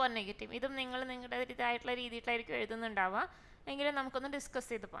 positive or negative. ഇതും നിങ്ങൾ നിങ്ങളുടെ ഇതായിട്ടുള്ള രീതിയിലായിരിക്കും എഴുതുന്നുണ്ടാവുക, എങ്കിലും നമുക്കൊന്ന് ഡിസ്കസ്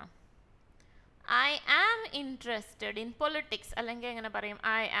ചെയ്ത് പോകാം. I am interested in politics, അല്ലെങ്കിൽ എങ്ങനെ പറയും?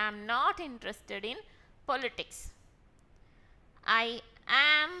 I am not interested in politics. I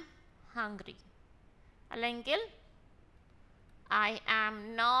am hungry, അല്ലെങ്കിൽ I am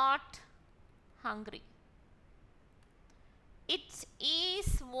not hungry. It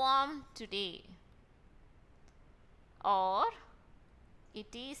is warm today, or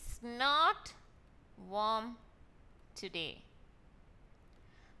it is not warm today.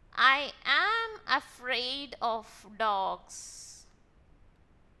 I am afraid of dogs,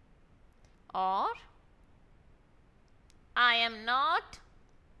 or I am not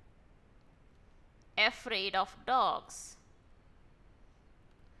afraid of dogs.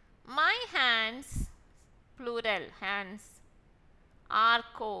 My hands, plural hands, are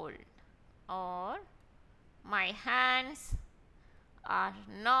cold, or my hands are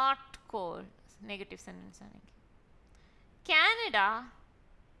not cold. Negative sentence ആണെങ്കിൽ. Canada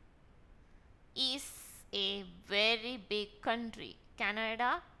is a very big country. Canada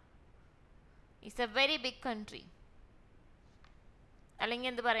is a very big country. അല്ലെങ്കിൽ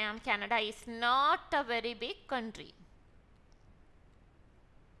എന്ത് പറയാം? Canada is not a very big country.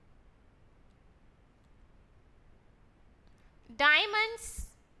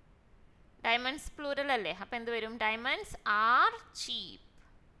 Diamonds plural അല്ലേ, അപ്പം എന്ത് വരും? Diamonds R ചീപ്പ്.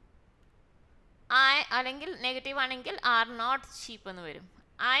 അല്ലെങ്കിൽ negative ആണെങ്കിൽ ആർ നോട്ട് ചീപ്പ് എന്ന് വരും.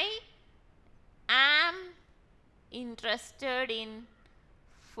 I am interested in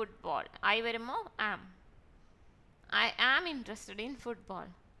football. I വരുമ്പോൾ ആം. I am interested in football,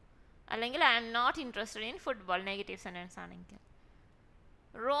 അല്ലെങ്കിൽ I am not interested in football, negative sentence ആണെങ്കിൽ.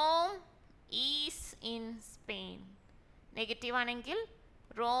 Rome is in Spain. Negative ആണെങ്കിൽ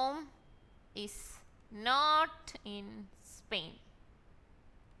Rome is not in Spain.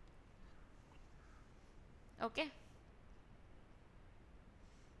 Okay,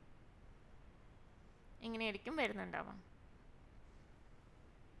 ഇങ്ങനെയായിരിക്കും വരുന്നുണ്ടാവാം.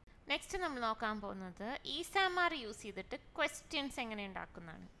 Next നമ്മൾ നോക്കാൻ പോകുന്നത് ഈസാമാർ use ചെയ്തിട്ട് questions എങ്ങനെ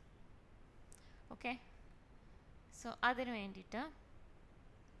ഉണ്ടാക്കുന്നതാണ്. ഓക്കെ, സോ അതിന് വേണ്ടിയിട്ട്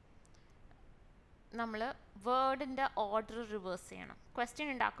നമ്മൾ വേർഡിൻ്റെ ഓർഡർ റിവേഴ്സ് ചെയ്യണം. ക്വസ്റ്റ്യൻ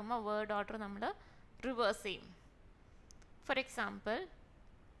ഉണ്ടാക്കുമ്പോൾ വേർഡ് ഓർഡർ നമ്മൾ റിവേഴ്സ് ചെയ്യും. For example,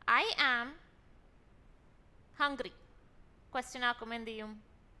 I am hungry. Question ആക്കുമ്പോൾ എന്ത് ചെയ്യും?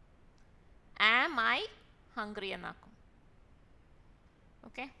 Am I hungry എന്നാക്കും.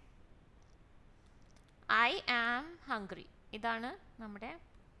 Okay, I am hungry, ഇതാണ് നമ്മുടെ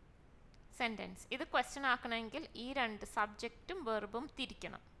സെൻറ്റൻസ്. ഇത് ക്വസ്റ്റ്യൻ ആക്കണമെങ്കിൽ ഈ രണ്ട് സബ്ജക്റ്റും വെർബും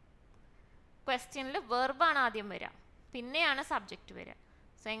തിരിക്കണം. ക്വസ്റ്റ്യനിൽ വെർബാണ് ആദ്യം വരിക, പിന്നെയാണ് സബ്ജക്റ്റ് വരിക.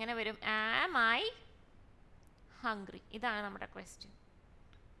 സോ എങ്ങനെ വരും? ആം ഐ ഹംഗ്രി, ഇതാണ് നമ്മുടെ ക്വസ്റ്റ്യൻ.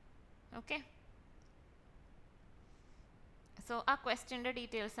 ഓക്കെ, സോ ആ ക്വസ്റ്റ്യൻ്റെ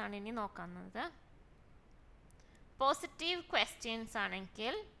ഡീറ്റെയിൽസ് ആണ് ഇനി നോക്കുന്നത്. പോസിറ്റീവ് ക്വസ്റ്റ്യൻസ്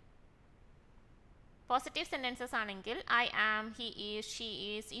ആണെങ്കിൽ, പോസിറ്റീവ് സെൻറ്റൻസസ് ആണെങ്കിൽ I am, he is, she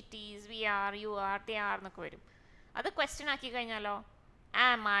is, it is, V R, you are, they are എന്നൊക്കെ വരും. അത് ക്വസ്റ്റ്യൻ ആക്കി കഴിഞ്ഞാലോ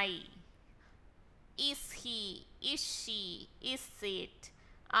am I, is he, is she, is it,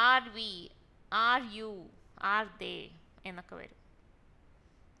 are we, are you, are they എന്നൊക്കെ വരും.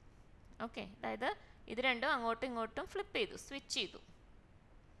 Okay, അതായത് ഇത് രണ്ടും അങ്ങോട്ടും ഇങ്ങോട്ടും ഫ്ലിപ്പ് ചെയ്തു, സ്വിച്ച് ചെയ്തു.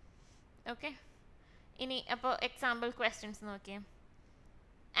 ഓക്കെ, ഇനി അപ്പോൾ എക്സാമ്പിൾ ക്വസ്റ്റ്യൻസ് നോക്കിയേ.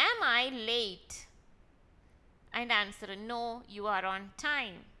 Am I late? അതിൻ്റെ answer no, you are on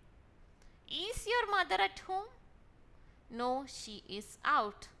time. Is your mother at home? No, she is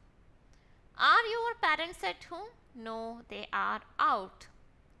out. Are your parents at home? No, they are out.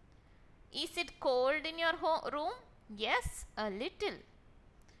 Is it cold in your room? Yes, a little.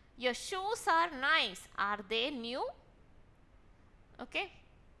 Your shoes are nice. Are they new? Okay.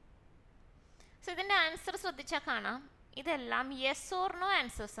 So ഇതിൻ്റെ answer ശ്രദ്ധിച്ചാൽ കാണാം ഇതെല്ലാം yes or no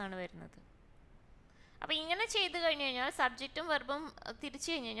answers ആണ് വരുന്നത്. അപ്പോൾ ഇങ്ങനെ ചെയ്ത് കഴിഞ്ഞ് കഴിഞ്ഞാൽ സബ്ജക്റ്റും വെർബും തിരിച്ചു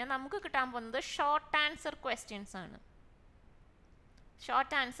കഴിഞ്ഞ് കഴിഞ്ഞാൽ നമുക്ക് കിട്ടാൻ പോകുന്നത് ഷോർട്ട് ആൻസർ ക്വസ്റ്റ്യൻസ് ആണ്.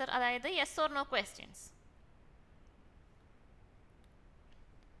 ഷോർട്ട് ആൻസർ അതായത് yes or no questions.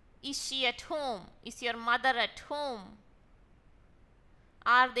 Is she at home? Is your mother at home?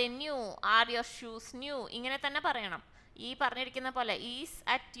 Are they new? Are your shoes new? ഇങ്ങനെ തന്നെ പറയണം. ഈ പറഞ്ഞിരിക്കുന്ന പോലെ is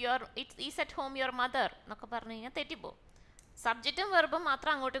at home your mother എന്നൊക്കെ പറഞ്ഞു കഴിഞ്ഞാൽ തെറ്റിപ്പോവും. സബ്ജക്റ്റും വെർബും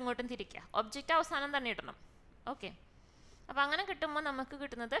മാത്രം അങ്ങോട്ടും ഇങ്ങോട്ടും തിരിക്കുക, ഒബ്ജക്റ്റ് അവസാനം തന്നെ ഇടണം. ഓക്കെ. അപ്പോൾ അങ്ങനെ കിട്ടുമ്പോൾ നമുക്ക്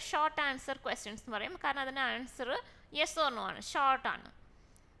കിട്ടുന്നത് ഷോർട്ട് ആൻസർ ക്വസ്റ്റ്യൻസ് എന്ന് പറയും. കാരണം അതിൻ്റെ ആൻസർ യെസ് ഓർ നോ ആണ്, ഷോർട്ടാണ്.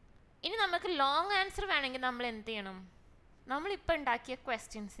 ഇനി നമുക്ക് ലോങ് ആൻസർ വേണമെങ്കിൽ നമ്മൾ എന്ത് ചെയ്യണം? നമ്മളിപ്പോൾ ഉണ്ടാക്കിയ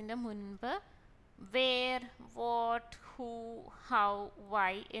ക്വസ്റ്റ്യൻസിൻ്റെ മുൻപ് where, what, who, how,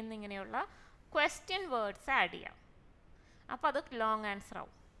 Y എന്നിങ്ങനെയുള്ള ക്വസ്റ്റ്യൻ വേർഡ്സ് ആഡ് ചെയ്യാം. അപ്പോൾ അത് ലോങ് ആൻസർ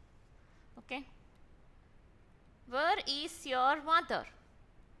ആവും. Okay. Where is your mother?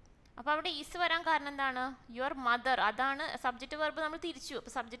 അപ്പോൾ അവിടെ ഈസ് വരാൻ കാരണം എന്താണ്? യുവർ മദർ, അതാണ് സബ്ജക്റ്റ് വെർബ് നമ്മൾ തിരിച്ചു.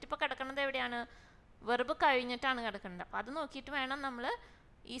 അപ്പോൾ സബ്ജക്റ്റ് ഇപ്പോൾ കിടക്കുന്നത് എവിടെയാണ്? വെർബ് കഴിഞ്ഞിട്ടാണ് കിടക്കുന്നത്. അപ്പോൾ അത് നോക്കിയിട്ട് വേണം നമ്മൾ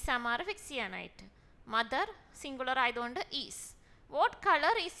ഈ സമാർ ഫിക്സ് ചെയ്യാനായിട്ട്. മദർ സിംഗുലർ ആയതുകൊണ്ട് is. What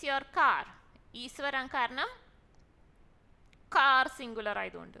colour is your car? Is വരാൻ കാരണം കാർ സിംഗുലർ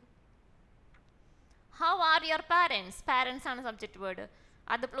ആയതുകൊണ്ട്. How are your parents? Parents ആണ് സബ്ജക്റ്റ് വേർഡ്,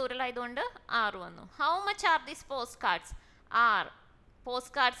 അത് പ്ലൂറൽ ആയതുകൊണ്ട് ആർ വന്നു. How much are these post cards? R.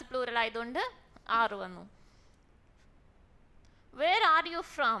 Post cards plural ആയതുകൊണ്ട് ആർ വന്നു. Where are you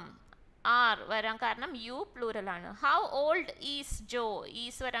from? R വരാൻ കാരണം യു പ്ലൂറൽ ആണ്. How old is Joe?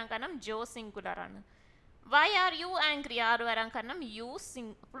 Is വരാൻ കാരണം ജോ സിംഗുലർ ആണ്. Why are you angry? R വരാൻ കാരണം യു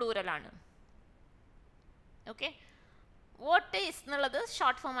പ്ലൂറൽ ആണ്. ഓക്കെ. വാട്ട് ഈസ് എന്നുള്ളത്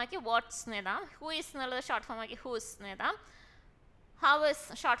ഷോർട്ട് ഫോം ആക്കി വാട്ട്സ് എഴുതാം. ഹൂ ഈസ് എന്നുള്ളത് ഷോർട്ട് ഫോം ആക്കി ഹൂസ് എഴുതാം. ഹൗ ഇസ്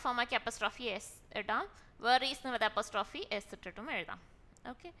ഷോർട്ട് ഫോം ആക്കി അപ്പസ്ട്രോഫി എസ് ഇടാം. വേർ ഈസ് എന്നുള്ളത് അപ്പസ്ട്രോഫി എസ് ഇട്ടിട്ടും എഴുതാം.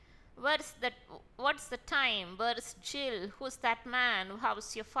 Okay. What's the time? Where is Jal? Whose that man?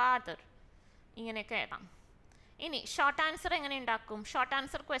 House your father? ഇങ്ങനെയൊക്കെ എഴുതാം. ഇനി ഷോർട്ട് ആൻസർ എങ്ങനെ ഉണ്ടാക്കും? ഷോർട്ട്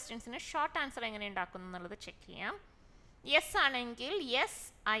ആൻസർ ക്വസ്റ്റ്യൻസിന് ഷോർട്ട് ആൻസർ എങ്ങനെ ഉണ്ടാക്കും എന്നുള്ളത് ചെക്ക് ചെയ്യാം. യെസ് ആണെങ്കിൽ yes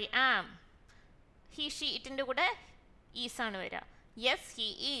I am. He she ഇറ്റിൻ്റെ കൂടെ ഈസ് ആണ് വരിക. Yes he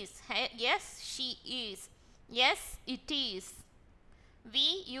is, yes she is, yes it is. V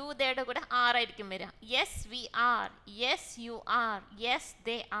U ദേയുടെ കൂടെ ആർ ആയിരിക്കും വരിക. Yes we R, yes you are, yes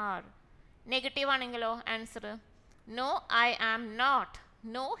they are. Negative ആണെങ്കിലോ answer no I am not,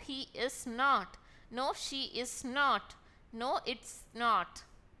 no he is not, no she is not, no it's not.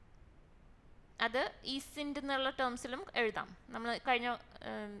 അത് ഈസിൻ്റെ എന്നുള്ള ടേംസിലും എഴുതാം. നമ്മൾ കഴിഞ്ഞ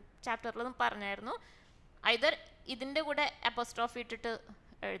ചാപ്റ്ററിൽ പറഞ്ഞായിരുന്നു. ഐദർ ഇതിൻ്റെ കൂടെ അപ്പോസ്ട്രോഫി ഇട്ടിട്ട്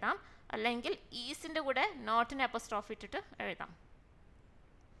എഴുതാം, അല്ലെങ്കിൽ ഈസിൻ്റെ കൂടെ നോട്ടിന് അപ്പോസ്ട്രോഫി ഇട്ടിട്ട് എഴുതാം.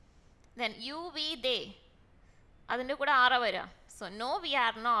 ദെൻ യു വി ദേ അതിൻ്റെ കൂടെ ആറ വരിക. So no V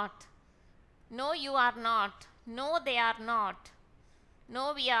are not, no you are not, no they are not, no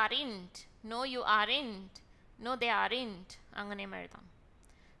V R ഇൻറ്റ്, no you are ഇൻറ്റ്, no they are ഇൻറ്റ്. അങ്ങനെയും എഴുതാം.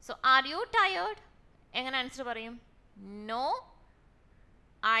 സോ ആർ യു ടയേർഡ് എങ്ങനെ ആൻസർ പറയും? No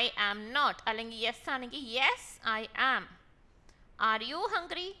I am not. അല്ലെങ്കിൽ yes ആണെങ്കിൽ yes I am. Are you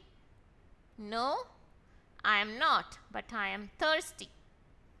hungry? No I am not, but I am thirsty.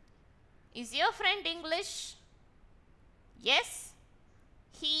 Is your friend English? Yes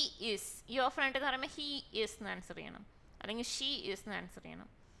he is. Your friend എന്ന് പറയുമ്പോൾ he is എന്ന് answer ചെയ്യണം, അല്ലെങ്കിൽ she is എന്ന് answer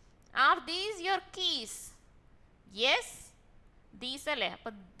ചെയ്യണം. Are these your keys? Yes these അല്ലേ,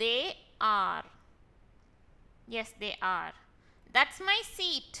 അപ്പോൾ they are. Yes they are. That's my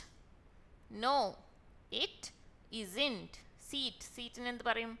seat. No, it isn't. Seat. Seat-ന് എന്ത്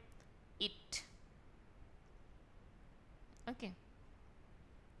പറയും? It. ഓക്കെ.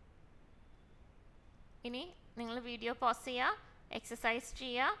 ഇനി നിങ്ങൾ വീഡിയോ പോസ് ചെയ്യുക, എക്സസൈസ്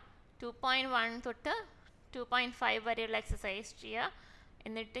ചെയ്യുക. 2.1 തൊട്ട് 2.5 വരെയുള്ള എക്സസൈസ് ചെയ്യുക.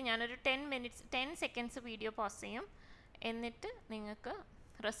 എന്നിട്ട് ഞാനൊരു 10 സെക്കൻഡ്സ് വീഡിയോ പോസ് ചെയ്യും. എന്നിട്ട് നിങ്ങൾക്ക്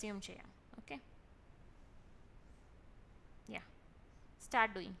റെസ്യൂം ചെയ്യാം. ഓക്കെ.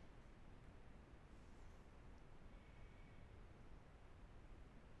 Start doing.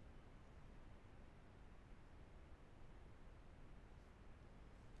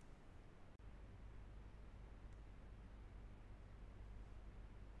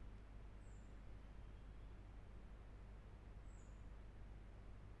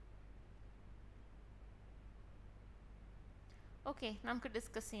 ഓക്കെ, നമുക്ക്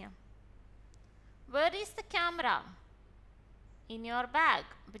ഡിസ്കസ് ചെയ്യാം. Where is the camera? In your bag.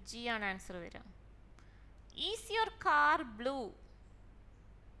 അപ്പോൾ ജി ആണ് ആൻസർ വരിക. Is your car blue?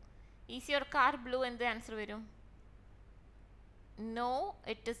 Is your car blue എന്ത് ആൻസർ വരും? No,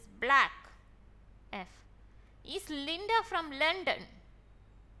 it is black. F. Is Linda from London?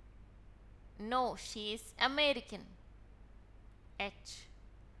 No, she is American. H.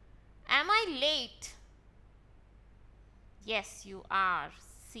 Am I late? Yes, you are.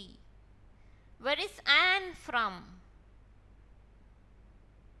 C. Where is Anne from?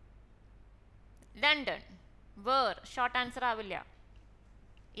 London. Where? Short answer ആവില്ല.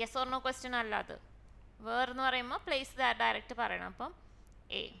 Yes or no question അല്ല അത്. Where എന്ന് പറയുമ്പോൾ place direct പറയണം. അപ്പം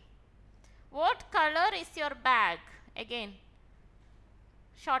A. What color is your bag? Again,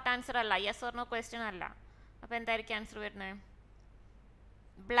 short answer അല്ല. Yes or no question അല്ല. അപ്പോൾ എന്തായിരിക്കും ആൻസർ വരുന്നത്?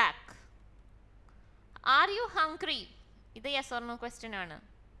 Black. Are you hungry? ഇത് yes or no question ആണ്.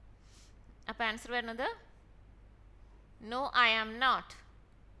 അപ്പോൾ ആൻസർ വരുന്നത് No, I am not.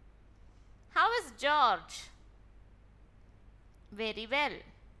 How is George? Very well.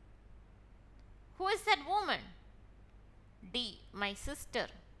 Who is that woman? D. My sister.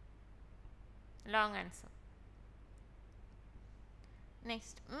 Long answer.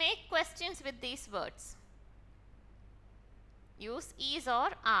 Next, make questions with these words. Use is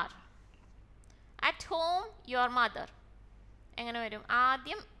or are. At home, your mother. എങ്ങനെ വരും?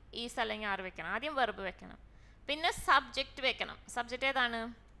 ആദ്യം is അല്ലെങ്കിൽ R വെക്കണം. ആദ്യം verb വെക്കണം, പിന്നെ subject വെക്കണം. Subject ഏതാണ്?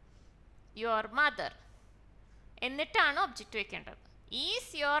 Your mother. എന്നിട്ടാണ് ഒബ്ജക്റ്റ് വെക്കേണ്ടത്.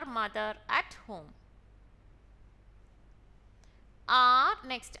 Is your mother at home. R.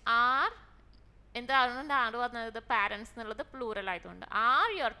 Next R എന്താണ് ആർ വന്നത്? പാരൻസ് എന്നുള്ളത് പ്ലൂറൽ ആയതുകൊണ്ട്. Are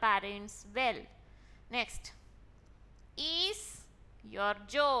your parents well. Next is your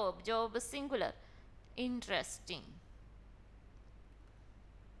job. Job singular. Interesting.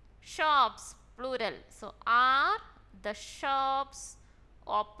 Shops plural. So are the shops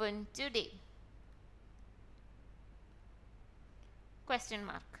open today? Question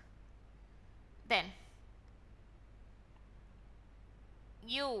mark. Then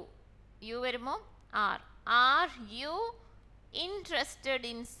you വരുമോ? are you interested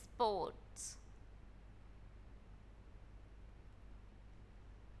in sports?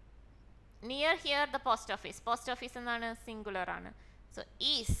 Near here the post office. Post office എന്താണ്? Singular ആണ്. So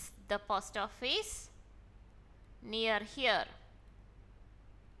is the post office near here?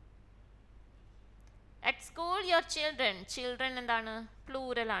 At school your children. Children എന്താണ്?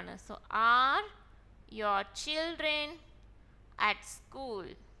 Plural ആണ്. So are your children at school?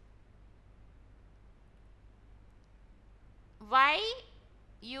 Why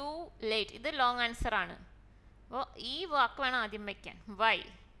you late? ഇത് long answer ആണ്. അപ്പോൾ ഈ വാക്ക് വേണം ആദ്യം വയ്ക്കാൻ. Why.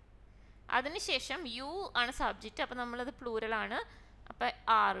 അതിനുശേഷം യു ആണ് സബ്ജക്റ്റ്. അപ്പോൾ നമ്മളത് പ്ലൂറലാണ്. അപ്പോൾ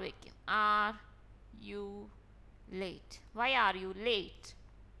ആർ വയ്ക്കും. Are you late? Why are you late?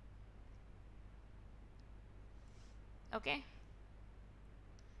 Okay.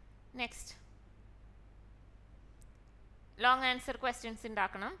 Next, long answer questions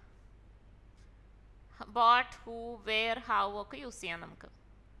ഉണ്ടാക്കണം. വാട്ട്, ഹൂ, വെയർ, ഹൗ ഒക്കെ യൂസ് ചെയ്യാം നമുക്ക്.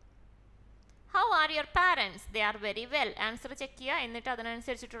 How are your parents? They are very well. Answer check ചെയ്യുക, എന്നിട്ട്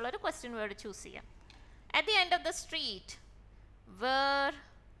അതിനനുസരിച്ചിട്ടുള്ള ഒരു ക്വസ്റ്റ്യൻ വേർഡ് ചൂസ് ചെയ്യാം. At the end of the street, where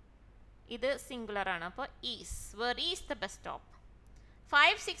ഇത് സിംഗുലർ ആണ്. അപ്പോൾ is. Where is the bus stop?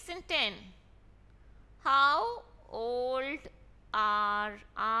 5, 6 and 10. How old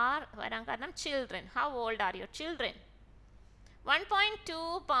are വരാൻ കാരണം children. How old are your children? 1.2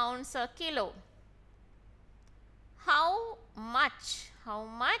 pounds a kilo. How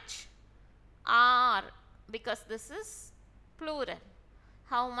much are, because this is plural.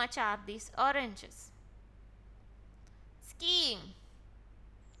 How much are these oranges? Skiing.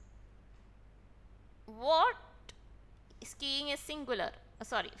 What? Skiing is singular.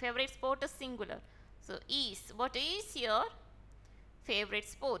 Favorite sport is singular. So is. What is your favorite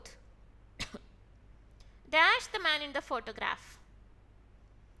sport? Dash the man in the photograph.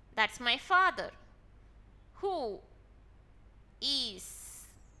 That's my father. Who is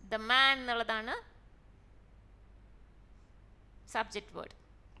the man എന്നുള്ളതാണ് subject word.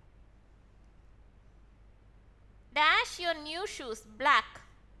 Dash your new shoes. Black.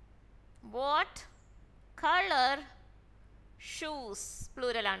 What color shoes?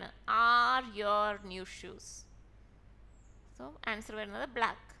 Plural ആണ്. Are your new shoes? So answer വരുന്നത്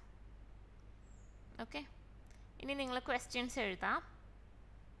black. Okay. ഇനി നിങ്ങൾ questions എഴുതാം.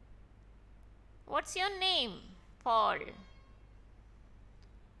 What's your name? Paul.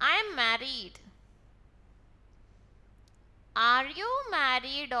 I am married. Are you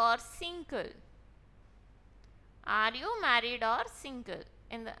married or single? Are you married or single?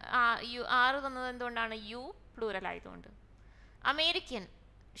 You are തന്നത് എന്തുകൊണ്ടാണ്? U plural ആയതുകൊണ്ട്. American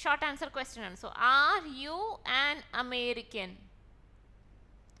short answer question ആണ്. So are you an American?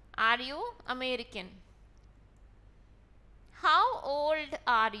 Are you American? How old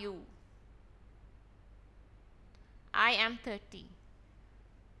are you? I am 30.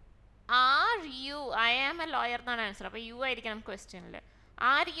 Are you, I am a lawyer എന്നാണ് answer. അപ്പോൾ U ആയിരിക്കണം ക്വസ്റ്റ്യനിൽ.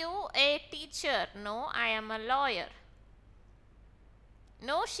 Are you A teacher? No, I am a lawyer.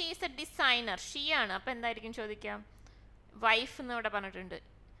 No, she is A designer. She ആണ്. അപ്പോൾ എന്തായിരിക്കും ചോദിക്കാം? Wife എന്ന് ഇവിടെ പറഞ്ഞിട്ടുണ്ട്.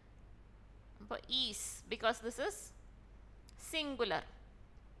 അപ്പോൾ is, because this is singular.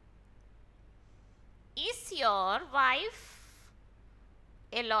 Is your wife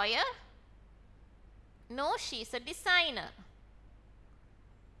A lawyer? No, she is A designer.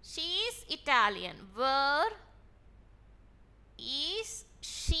 She is Italian. Where is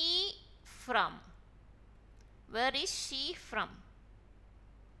she from? Where is she from?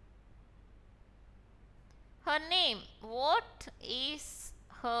 Her name. What is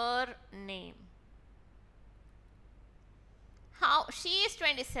her name? How? She is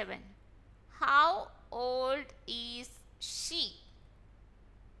 27. How old is she?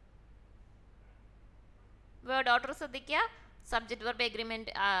 Word order ശ്രദ്ധിക്കുക. Subject verb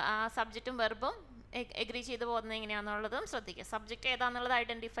agreement, സബ്ജക്റ്റും വെർബും agree ചെയ്ത് പോകുന്നത് എങ്ങനെയാണെന്നുള്ളതും ശ്രദ്ധിക്കുക. Subject ഏതാണെന്നുള്ളത്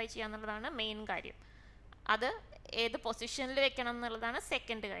identify ചെയ്യുക എന്നുള്ളതാണ് main കാര്യം. അത് ഏത് പൊസിഷനിൽ വെക്കണം എന്നുള്ളതാണ്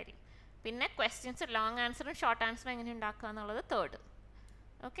സെക്കൻഡ് കാര്യം. പിന്നെ ക്വസ്റ്റ്യൻസ് ലോങ് ആൻസറും ഷോർട്ട് ആൻസറും എങ്ങനെ ഉണ്ടാക്കുക എന്നുള്ളത് തേർഡ്.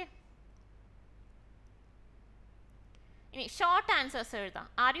 ഓക്കെ, ഇനി ഷോർട്ട് ആൻസേഴ്സ് എഴുതാം.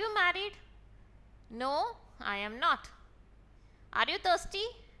 Are you married? No, I am not. Are you thirsty?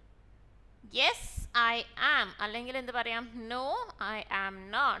 Yes, I am. അല്ലെങ്കിൽ എന്ത് പറയാം? No, I am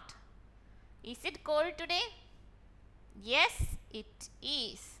not. Is it called today? Yes, it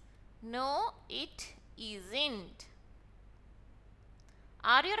is. No, it isn't.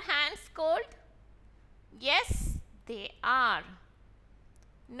 Are your hands called? Yes, they are.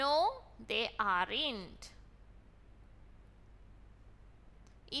 No, they aren't.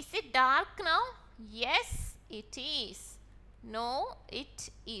 Is it dark now? Yes, it is. No, it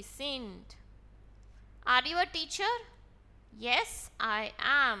isn't. Are you a teacher? Yes, I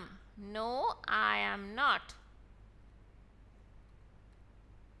am. No, I am not.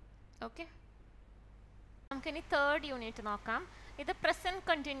 Okay. നമുക്കിനി third unit നോക്കാം. ഇത് present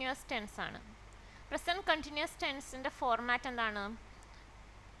continuous tense ആണ്. Present continuous ടെൻസിൻ്റെ format എന്താണ്?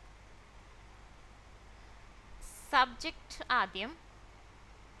 Subject ആദ്യം,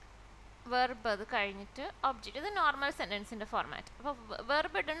 verb അത് കഴിഞ്ഞിട്ട് object. ഇത് normal സെൻറ്റൻസിൻ്റെ format. അപ്പോൾ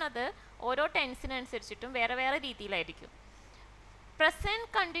വെർബ് ഇടുന്നത് ഓരോ ടെൻസിനനുസരിച്ചിട്ടും വേറെ വേറെ രീതിയിലായിരിക്കും.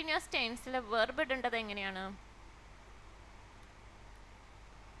 പ്രസൻറ്റ് കണ്ടിന്യൂസ് ടെൻസിൽ വെർബ് ഇടേണ്ടത് എങ്ങനെയാണ്?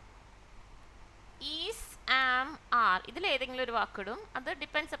 ഈസ്, ആം, ആർ, ഇതിലേതെങ്കിലും ഒരു വാക്കിടും. അത്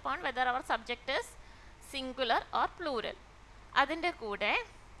depends upon whether our subject is singular or plural. അതിൻ്റെ കൂടെ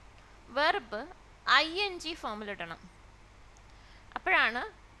വെർബ് ING ഫോമിലിടണം. അപ്പോഴാണ്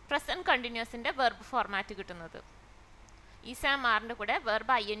പ്രസൻറ്റ് കണ്ടിന്യൂസിൻ്റെ വെർബ് ഫോർമാറ്റ് കിട്ടുന്നത്. ഈസ്, ആം, ആറിൻ്റെ കൂടെ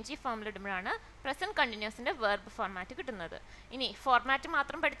verb ING ഫോമിലിടുമ്പോഴാണ് present കണ്ടിന്യൂസിൻ്റെ verb format കിട്ടുന്നത്. ഇനി ഫോർമാറ്റ്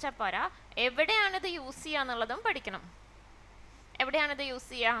മാത്രം പഠിച്ചാൽ പോരാ, എവിടെയാണിത് യൂസ് ചെയ്യുക എന്നുള്ളതും പഠിക്കണം. എവിടെയാണിത് യൂസ്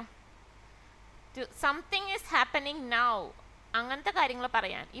ചെയ്യുക? സംതിങ് ഈസ് ഹാപ്പനിങ് നൗ, അങ്ങനത്തെ കാര്യങ്ങൾ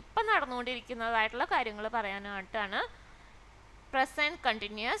പറയാൻ, ഇപ്പം നടന്നുകൊണ്ടിരിക്കുന്നതായിട്ടുള്ള കാര്യങ്ങൾ പറയാനായിട്ടാണ് പ്രസൻറ്റ്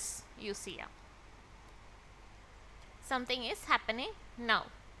കണ്ടിന്യൂസ് യൂസ് ചെയ്യുക. Something is happening now.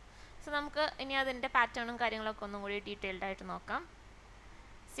 So നമുക്ക് ഇനി അതിൻ്റെ പാറ്റേണും കാര്യങ്ങളൊക്കെ ഒന്നും കൂടി ഡീറ്റെയിൽഡ് ആയിട്ട് നോക്കാം.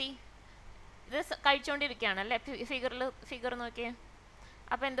 സി, ഇത് കഴിച്ചുകൊണ്ടിരിക്കുകയാണല്ലേ, ഫിഗർ നോക്കിയേ.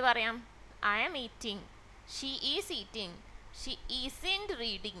 അപ്പോൾ എന്ത് പറയാം? I am eating, she is eating, she isn't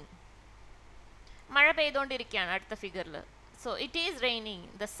reading. മഴ പെയ്തുകൊണ്ടിരിക്കുകയാണ് അടുത്ത ഫിഗറിൽ. So it is raining,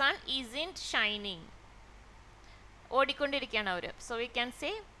 the sun isn't shining. ഓടിക്കൊണ്ടിരിക്കുകയാണ് our. So we can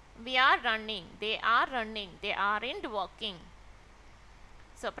say V are running, they are running, they aren't walking.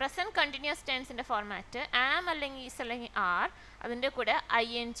 So present continuous ടെൻസിൻ്റെ format ആം അല്ലെങ്കിൽ is അല്ലെങ്കിൽ R, അതിൻ്റെ കൂടെ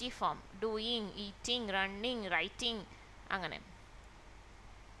ING form, doing, eating, running, writing. അങ്ങനെ.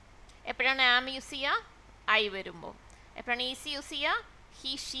 എപ്പോഴാണ് ആം use ചെയ്യുക? I വരുമ്പോൾ. എപ്പോഴാണ് is use ചെയ്യുക?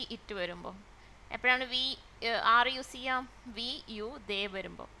 ഹി, ഷി, ഇറ്റ് വരുമ്പോൾ. എപ്പോഴാണ് ആർ യൂസ് ചെയ്യുക? വി, യു, ദേ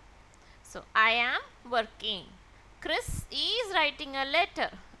വരുമ്പോൾ. So I am working. Chris is writing A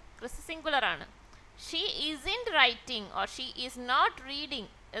letter. Chris singular ആണ്. She isn't writing or she is not reading,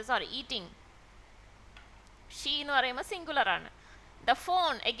 eating. She എന്ന് പറയുമ്പോൾ സിംഗുലർ ആണ്. The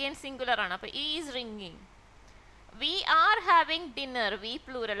phone again singular ആണ്. അപ്പോൾ is ringing. We are having dinner. We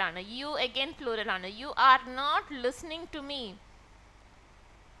plural ആണ്. You again plural ആണ്. You are not listening to me.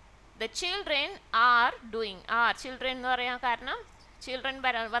 The children are doing. Are children എന്ന് പറയാൻ കാരണം children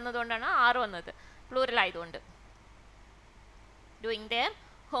വന്നതുകൊണ്ടാണ് are വന്നത്, പ്ലൂറൽ ആയതുകൊണ്ട്. Doing their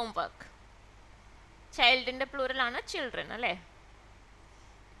homework. ചൈൽഡിൻ്റെ പ്ലൂറലാണ് ചിൽഡ്രൻ അല്ലേ.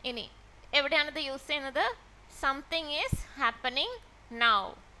 ഇനി എവിടെയാണ് ഇത് യൂസ് ചെയ്യുന്നത്? Something is happening now.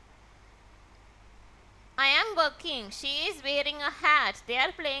 I am working. She is wearing a hat. They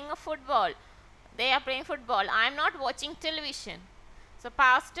are playing a football. They are playing football. I am not watching television. So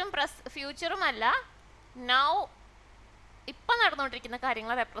പാസ്റ്റും ഫ്യൂച്ചറും അല്ല, now ഇപ്പം നടന്നുകൊണ്ടിരിക്കുന്ന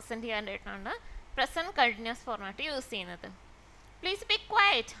കാര്യങ്ങൾ represent ചെയ്യാനായിട്ടാണ് പ്രസൻറ്റ് കണ്ടിന്യൂസ് ഫോർമാറ്റ് യൂസ് ചെയ്യുന്നത്. Please be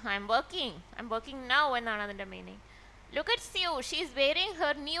quiet. I am working now എന്നാണ് അതിൻ്റെ meaning. Look at Sue. She is wearing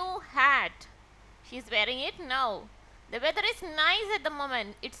her new hat. She is wearing it now. The weather is nice at the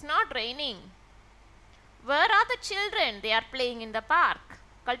moment. It's not raining. Where are the children? They are playing in the park.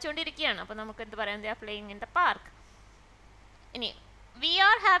 കളിച്ചുകൊണ്ടിരിക്കുകയാണ്. അപ്പോൾ നമുക്ക് എന്ത് പറയാം? They are playing in the park. ഇനി we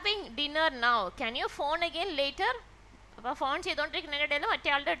are having dinner now. Can you phone again later? അപ്പോൾ phone ചെയ്തുകൊണ്ടിരിക്കുന്നതിനിടയിൽ മറ്റേ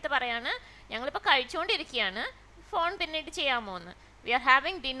ആളുടെ അടുത്ത് പറയാണ് ഞങ്ങളിപ്പോൾ കഴിച്ചുകൊണ്ടിരിക്കുകയാണ്, ഫോൺ പിന്നീട് ചെയ്യാമോ എന്ന്. We are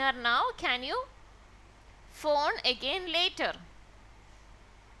having dinner now. Can you phone again later?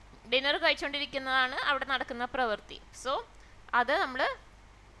 Dinner കഴിച്ചുകൊണ്ടിരിക്കുന്നതാണ് അവിടെ നടക്കുന്ന പ്രവൃത്തി. സോ അത് നമ്മൾ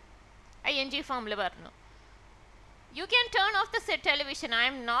ING ഫോമിൽ പറഞ്ഞു. You can turn off the television. I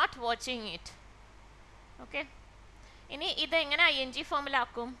am not watching it. Okay. ഇനി ഇതെങ്ങനെ ING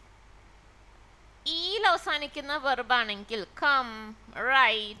ഫോമിലാക്കും? ഈൽ അവസാനിക്കുന്ന വെർബാണെങ്കിൽ, കം,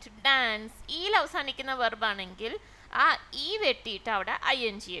 റൈറ്റ്, ഡാൻസ്, ഈൽ അവസാനിക്കുന്ന വെർബാണെങ്കിൽ ആ ഈ വെട്ടിയിട്ട് അവിടെ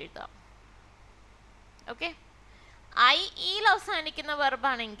ING എഴുതാം. ഓക്കെ. ഈൽ അവസാനിക്കുന്ന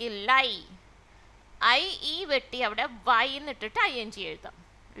വെർബാണെങ്കിൽ ലൈ, ഈ വെട്ടി അവിടെ വൈ എന്നിട്ടിട്ട് ING എഴുതാം.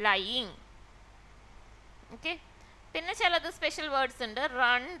 ലൈയിങ്. ഓക്കെ. പിന്നെ ചിലത് സ്പെഷ്യൽ വേർഡ്സ് ഉണ്ട്.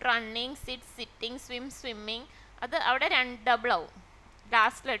 Run, running, sit, sitting, swim, swimming. അത് അവിടെ ഡബിൾ ആവും.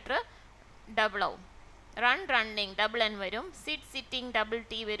 ലാസ്റ്റ് ലെറ്റർ ഡബിൾ ആവും. റൺ, റണ്ണിങ് ഡബിൾ N വരും. സിറ്റ്, സിറ്റിംഗ് ഡബിൾ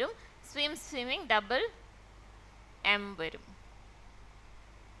T വരും. സ്വിം, സ്വിമ്മിങ് ഡബിൾ M വരും.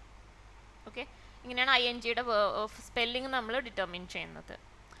 ഓക്കെ. ഇങ്ങനെയാണ് INGയുടെ സ്പെല്ലിംഗ് നമ്മൾ ഡിറ്റർമിൻ ചെയ്യുന്നത്.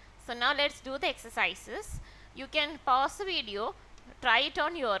 So now let's do the exercises. You can pause the video, try it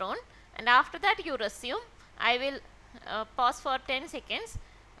on your own, and after that you resume. I will pause for 10 seconds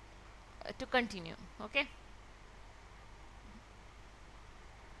to continue. Okay.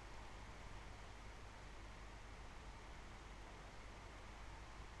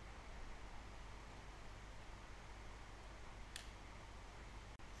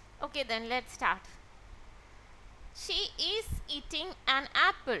 Okay, then let's start. She is eating an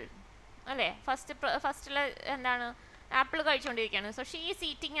apple. അല്ലേ, ഫസ്റ്റിൽ എന്താണ്? Apple കഴിച്ചുകൊണ്ടിരിക്കുകയാണ്. So she is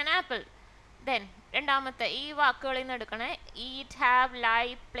eating an apple. Then രണ്ടാമത്തെ ഈ വാക്കുകളിൽ നിന്ന് എടുക്കണേ. Eat, have, lie,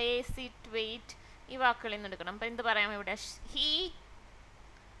 play, sit, wait, ഈ വാക്കുകളിൽ നിന്ന് എടുക്കണം. അപ്പം എന്ത് പറയാം ഇവിടെ? He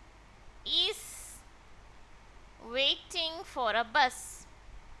is waiting for A bus.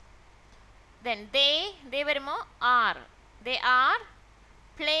 Then they വരുമ്പോൾ R. They are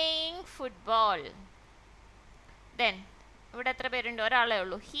playing football. Then ഇവിടെ എത്ര പേരുണ്ട്? ഒരാളേ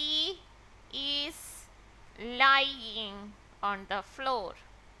ഉള്ളൂ. He is lying on the floor.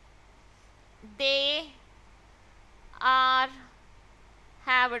 They are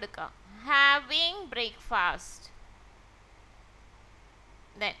have എടുക്കാം, having breakfast.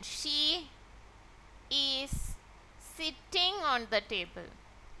 Then she is sitting on the table.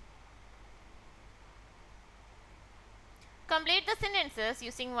 Complete the sentences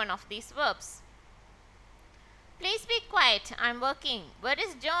using one of these verbs. Please be quiet. I'm working. Where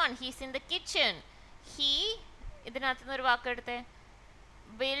is John? He's in the kitchen. He, ഇതിനകത്ത് നിന്ന് ഒരു വാക്ക് എടുത്തേ.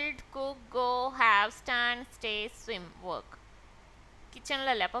 Build, cook, go, have, stand, stay, swim, work.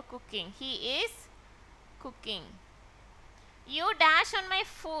 കിച്ചണിലല്ലേ, അപ്പോൾ cooking. He is cooking. You dash on my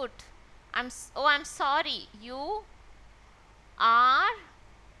foot. I'm sorry. You are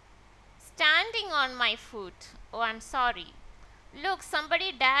standing on my foot. Oh, I'm sorry. Look, somebody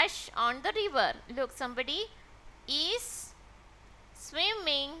dash on the river. Look, somebody is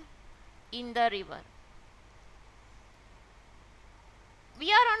swimming in the river. We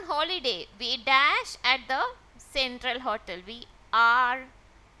are on holiday. We dash at the Central Hotel. We are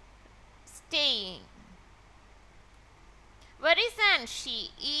staying. Where is Anne? She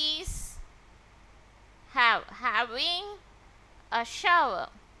is having a shower.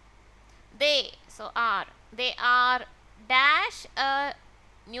 They are dash a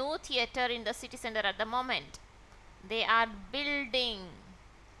new theater in the city center at the moment. They are building.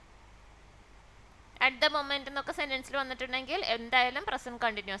 At the moment എന്നൊക്കെ സെന്റൻസിൽ വന്നിട്ടുണ്ടെങ്കിൽ എന്തായാലും present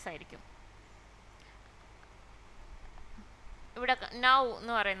continuous ആയിരിക്കും. ഇവിടെ now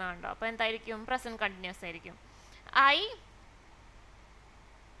എന്ന് പറയുന്നുണ്ടോ, അപ്പോൾ എന്തായിരിക്കും? Present continuous ആയിരിക്കും.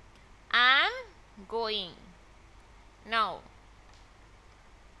 am going now.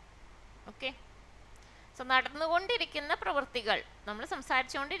 Okay. So നടന്നുകൊണ്ടിരിക്കുന്ന പ്രവൃത്തികൾ, നമ്മൾ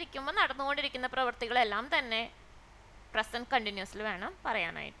സംസാരിച്ചുകൊണ്ടിരിക്കുമ്പോൾ നടന്നുകൊണ്ടിരിക്കുന്ന പ്രവൃത്തികളെല്ലാം തന്നെ പ്രസൻറ്റ് കണ്ടിന്യൂസിൽ വേണം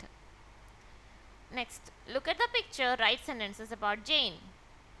പറയാനായിട്ട്. Next, look at the picture, write sentences about Jane.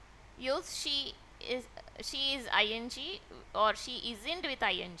 Use she is ing or she isn't with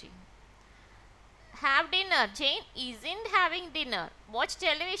ing. Have dinner. Jane isn't having dinner. Watch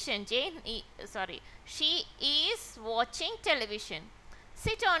television. She is watching television.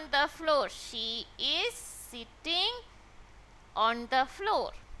 Sit on the floor. She is sitting on the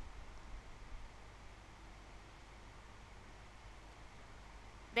floor.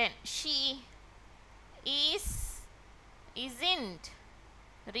 Then she isn't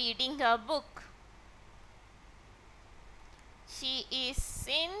reading a book. She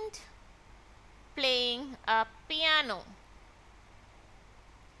isn't playing a piano.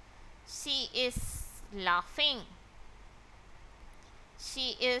 She is laughing. She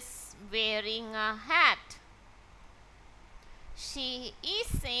is wearing a hat. She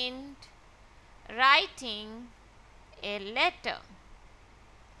isn't writing a letter.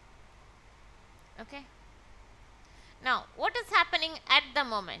 Okay. Now, what is happening at the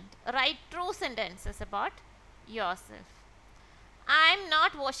moment? Write true sentences about yourself. I am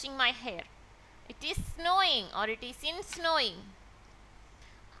not washing my hair. It is snowing or it is in snowing.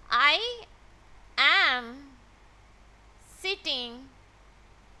 I am sitting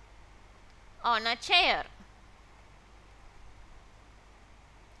on a chair.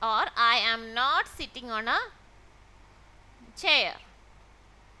 Or I am not sitting on a chair.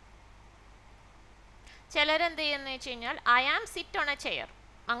 ചിലരെന്ത് ചെയ്യുന്നത് വെച്ച് കഴിഞ്ഞാൽ I am sit on A chair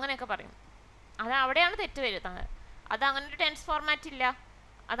അങ്ങനെയൊക്കെ പറയും. അത് അവിടെയാണ് തെറ്റ് വരുന്നത്. അത് അങ്ങനെ ഒരു ടെൻസ് ഫോർമാറ്റ് ഇല്ല,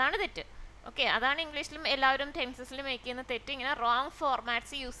 അതാണ് തെറ്റ്. ഓക്കെ, അതാണ് ഇംഗ്ലീഷിലും എല്ലാവരും ടെൻസസിലും മേക്ക് ചെയ്യുന്ന തെറ്റ്. ഇങ്ങനെ റോങ്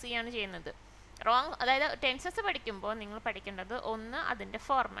ഫോർമാറ്റ്സ് യൂസ് ചെയ്യാണ് ചെയ്യുന്നത്. റോങ്, അതായത് ടെൻസസ് പഠിക്കുമ്പോൾ നിങ്ങൾ പഠിക്കേണ്ടത് ഒന്ന് അതിൻ്റെ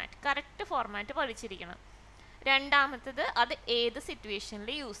ഫോർമാറ്റ്, കറക്റ്റ് ഫോർമാറ്റ് പഠിച്ചിരിക്കണം. രണ്ടാമത്തത് അത് ഏത്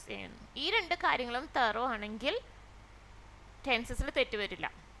സിറ്റുവേഷനിൽ യൂസ് ചെയ്യുന്നു. ഈ രണ്ട് കാര്യങ്ങളും തറോ ആണെങ്കിൽ ടെൻസസിൽ തെറ്റ് വരില്ല.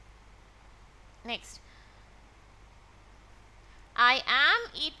 Next, I am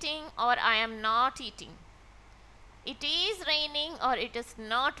eating or I am not eating. It is raining or it is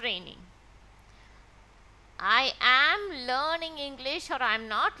not raining. I am learning English or I am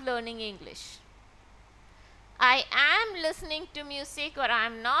not learning English. I am listening to music or I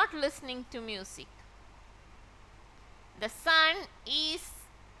am not listening to music. The sun is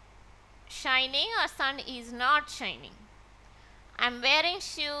shining or sun is not shining. I am wearing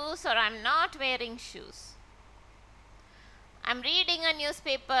shoes or I am not wearing shoes. I am reading a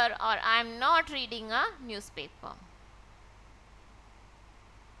newspaper or I am not reading a newspaper.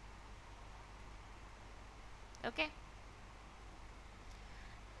 Okay.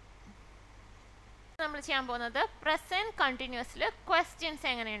 നമ്മൾ ചെയ്യാൻ പോകുന്നത് present കണ്ടിന്യൂസിൽ questions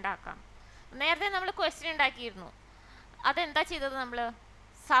എങ്ങനെ ഉണ്ടാക്കാം. നേരത്തെ നമ്മൾ question ഉണ്ടാക്കിയിരുന്നു. അതെന്താ ചെയ്തത്? നമ്മൾ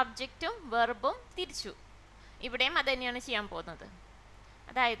സബ്ജക്റ്റും വെർബും തിരിച്ചു. ഇവിടെയും അത് തന്നെയാണ് ചെയ്യാൻ പോകുന്നത്.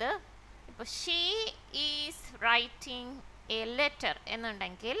 അതായത് ഇപ്പോൾ she is writing A letter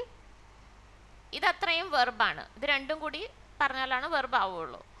എന്നുണ്ടെങ്കിൽ ഇതത്രയും വെർബാണ്. ഇത് രണ്ടും കൂടി പറഞ്ഞാലാണ് വെർബ്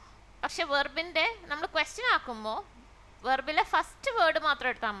ആവുകയുള്ളൂ. പക്ഷെ വെർബിൻ്റെ നമ്മൾ ക്വസ്റ്റ്യൻ ആക്കുമ്പോൾ വെർബിലെ ഫസ്റ്റ് വേർഡ് മാത്രം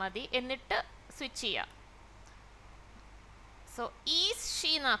എടുത്താൽ മതി, എന്നിട്ട് സ്വിച്ച് ചെയ്യാം. സോ ഈസ്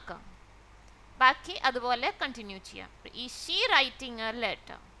ഷീ എന്നാക്കാം, ബാക്കി അതുപോലെ കണ്ടിന്യൂ ചെയ്യാം. Is she writing A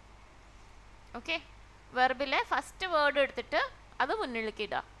letter. Okay, വെർബിലെ first word എടുത്തിട്ട് അത് മുന്നിലേക്ക്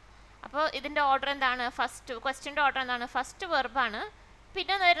ഇടുക. അപ്പോൾ ഇതിൻ്റെ ഓർഡർ എന്താണ്? ഫസ്റ്റ് ക്വസ്റ്റ്യൻ്റെ ഓർഡർ എന്താണ്? ഫസ്റ്റ് വെർബാണ്,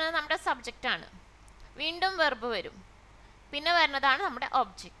 പിന്നെ വരുന്നത് നമ്മുടെ സബ്ജക്റ്റാണ്, വീണ്ടും വെർബ് വരും, പിന്നെ വരുന്നതാണ് നമ്മുടെ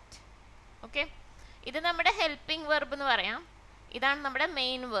ഒബ്ജക്റ്റ്. ഓക്കെ, ഇത് നമ്മുടെ ഹെൽപ്പിംഗ് വെർബ് എന്ന് പറയാം. ഇതാണ് നമ്മുടെ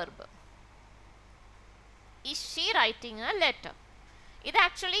main verb. Is she writing A letter. ഇത്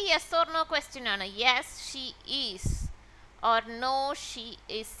actually yes or no question ആണ്. Yes she is or no she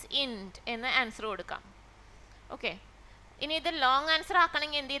is ഇൻറ്റ് എന്ന് ആൻസർ കൊടുക്കാം. ഓക്കെ, ഇനി ഇത് ലോങ് ആൻസർ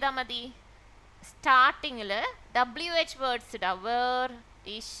ആക്കണമെങ്കിൽ എന്ത് ചെയ്താൽ മതി? സ്റ്റാർട്ടിങ്ങിൽ WH വേർഡ്സ് ഇടാം. Where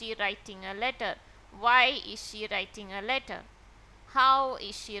is she writing A letter, Y is she writing A letter, how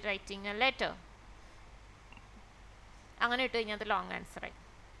is she writing A letter. അങ്ങനെ ഇട്ട് കഴിഞ്ഞാൽ അത് ലോങ് ആൻസറായി.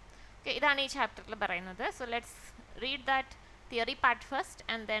 ഓക്കെ, ഇതാണ് ഈ ചാപ്റ്ററിൽ പറയുന്നത്. So let's read that theory part first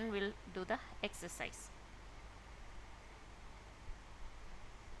and then will do the exercise.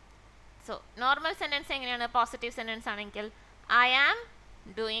 So normal sentence എങ്ങനെയാണ്? Positive sentence ആണെങ്കിൽ I am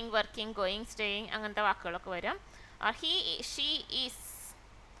doing, working, going, staying അങ്ങനത്തെ വാക്കുകളൊക്കെ വരും. He she is,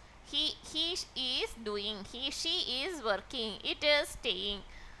 he is doing, she is working, it is staying,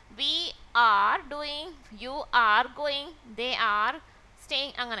 we are doing, you are going, they are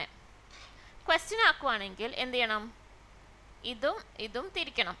staying അങ്ങനെ. Question ആക്കുവാണെങ്കിൽ എന്ത് ചെയ്യണം? ഇതും ഇതും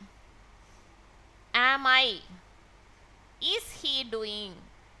തിരിക്കണം. Am I? Is he doing?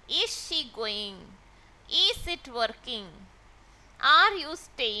 Is she going? Is it working? Are you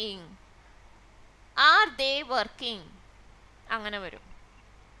staying? Are they working? അങ്ങനെ വരും.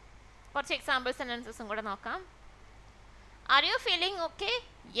 കുറച്ച് example സെൻറ്റൻസസും കൂടെ നോക്കാം. Are you feeling okay?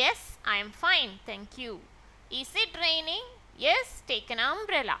 Yes, I am fine, thank you. Is it raining? Yes, take an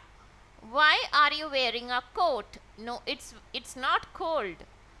umbrella. Why are you wearing a coat? No, it's not cold.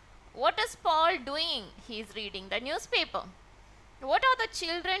 What is Paul doing? He is reading the newspaper. What are the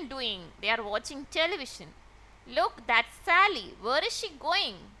children doing? They are watching television. Look, that's Sally. Where is she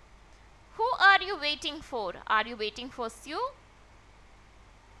going? Who are you waiting for? Are you waiting for Sue?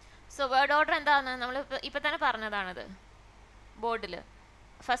 So word order എന്താണ്? നമ്മൾ ഇപ്പം തന്നെ പറഞ്ഞതാണത് ബോർഡിൽ.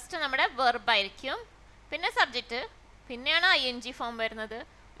 First നമ്മുടെ verb ആയിരിക്കും, പിന്നെ subject, പിന്നെയാണ് ING form വരുന്നത്,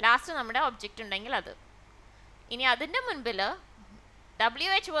 ലാസ്റ്റ് നമ്മുടെ ഒബ്ജക്റ്റ് ഉണ്ടെങ്കിൽ അത്. ഇനി അതിൻ്റെ മുൻപിൽ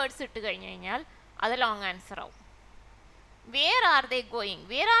WH വേർഡ്സ് ഇട്ട് കഴിഞ്ഞ് കഴിഞ്ഞാൽ അത് ലോങ് ആൻസർ ആവും. Where are they going?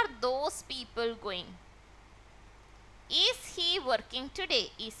 Where are those people going? Is he working today?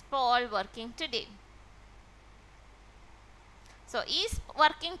 Is Paul working today? So is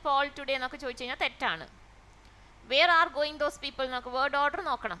working Paul today എന്നൊക്കെ ചോദിച്ചു കഴിഞ്ഞാൽ തെറ്റാണ്. Where are going those people എന്നൊക്കെ വേർഡ് ഓർഡർ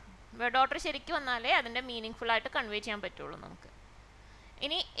നോക്കണം. Word order ശരിക്കും വന്നാലേ അതിൻ്റെ meaning full ആയിട്ട് കൺവേ ചെയ്യാൻ പറ്റുള്ളൂ നമുക്ക്.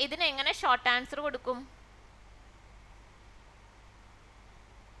 ഇനി ഇതിന് എങ്ങനെ ഷോർട്ട് ആൻസർ കൊടുക്കും?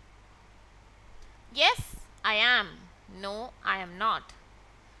 Yes, I am. No, I am not.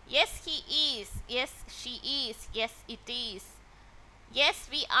 Yes, he is. Yes, she is. Yes, it is. Yes,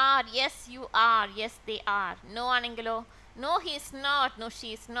 we are. Yes, you are. Yes, they are. No ആണെങ്കിലോ? No, he is not. No,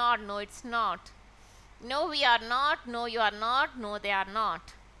 she is not. No, it's not. No, we are not. No, you are not. No, they are not.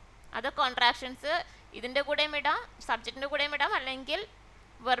 അത് contractions ഇതിൻ്റെ കൂടെയും ഇടാം, സബ്ജക്റ്റിൻ്റെ കൂടെയും ഇടാം, അല്ലെങ്കിൽ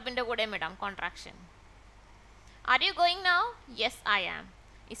വെർബിൻ്റെ കൂടെയും ഇടാം contraction. Are you going now? Yes, I am.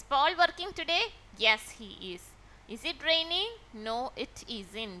 Is Paul working today? Yes, he is. Is it raining? No, it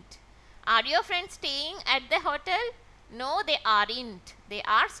isn't. Are your friends staying at the hotel? No, they aren't. They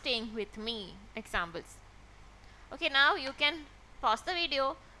are staying with me. Examples. Okay, now you can pause the video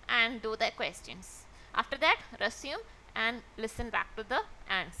and do the questions. After that, resume and listen back to the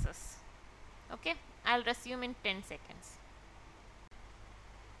answers. Okay, I'll resume in 10 seconds.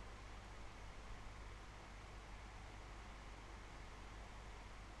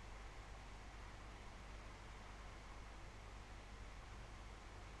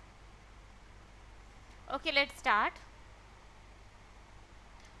 Okay, let's start.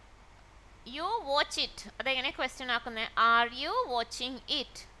 You watch it. അതെങ്ങനെ question ആക്കുന്നത്? Are you watching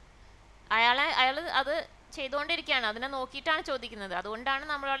it? അയാൾ അത് ചെയ്തുകൊണ്ടിരിക്കുകയാണ്, അതിനെ നോക്കിയിട്ടാണ് ചോദിക്കുന്നത്. അതുകൊണ്ടാണ്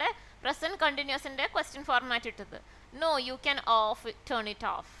നമ്മളവിടെ പ്രസൻറ്റ് കണ്ടിന്യൂസിൻ്റെ ക്വസ്റ്റ്യൻ ഫോർമാറ്റ് ഇട്ടത്. No, you can turn it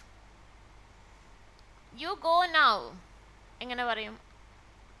off. You go now എങ്ങനെ പറയും?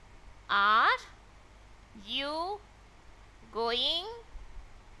 Are you going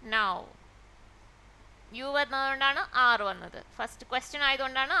now? U വന്നതുകൊണ്ടാണ് ആർ വന്നത്. ഫസ്റ്റ് ക്വസ്റ്റ്യൻ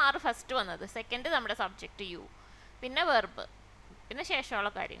ആയതുകൊണ്ടാണ് ആർ ഫസ്റ്റ് വന്നത്. സെക്കൻഡ് നമ്മുടെ സബ്ജക്റ്റ് യു, പിന്നെ വെർബ്, പിന്നെ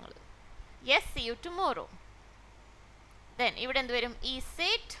ശേഷമുള്ള കാര്യങ്ങൾ. Yes, see you tomorrow. Then ഇവിടെ എന്ത് വരും? Is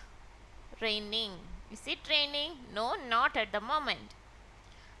it raining? Is it raining? No, not at the moment.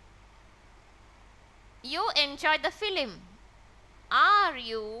 You enjoy the film? Are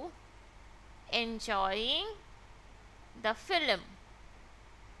you enjoying the film?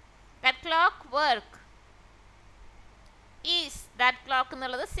 That clock work? Is that clock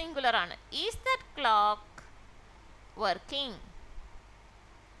എന്നുള്ളത് singular ആണ്. Is that clock working?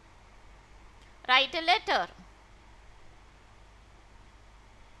 Write a letter.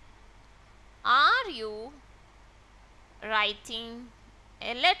 Are you writing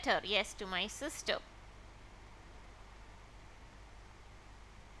a letter? Yes, to my sister.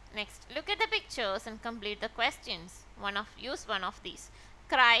 Next, look at the pictures and complete the questions. Use one of these.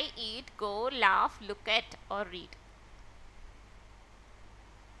 Cry, eat, go, laugh, look at, or read.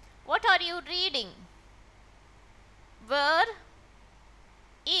 What are you reading? Where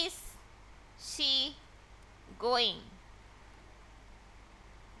is she going?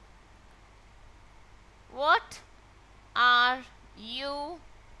 What are you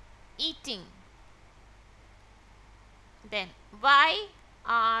eating? Then, why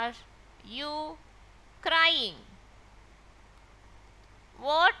are you crying?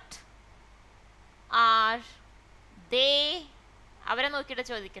 What are they? അവരെ നോക്കിയിട്ട്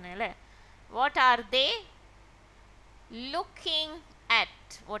ചോദിക്കണേ അല്ലേ? What are they looking at?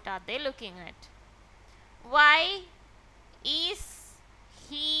 What are they looking at? Why is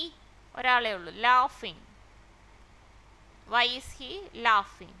he, ഒരാളേ ഉള്ളൂ, laughing? Why is he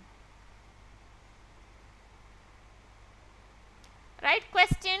laughing? Write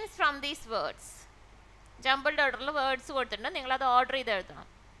questions from these words. Jumbled order words കൊടുത്തിട്ടുണ്ട്, നിങ്ങളത് order ചെയ്ത് എഴുതണം.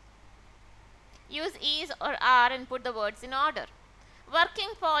 Use is or are and put the words in order.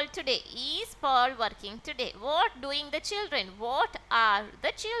 Working Paul today. Is Paul working today? What doing the children? What are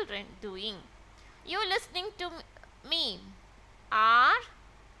the children doing? You listening to me? Are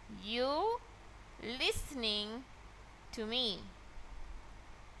you listening to me?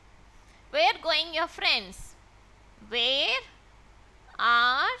 Where going your friends? Where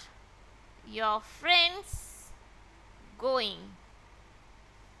are your friends going?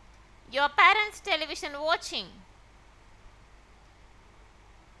 Your parents television watching?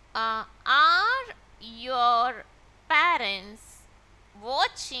 Are your parents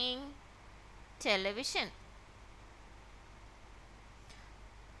watching television?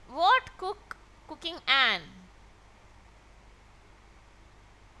 What cooking Anne?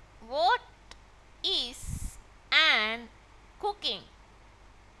 What is Anne cooking?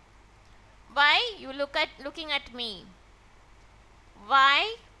 Why you looking at me?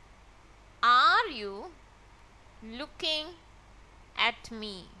 Why are you looking at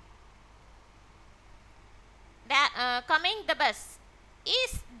me? Coming the bus.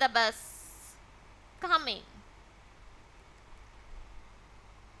 Is the bus coming?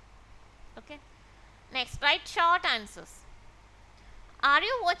 Okay. Next, write short answers. Are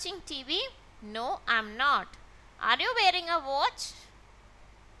you watching TV? No, I'm not. Are you wearing a watch?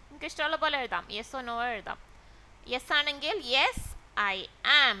 നിങ്ങൾക്ക് ഇഷ്ടമുള്ള പോലെ എഴുതാം. Yes oh no എഴുതാം. Yes ആണെങ്കിൽ yes I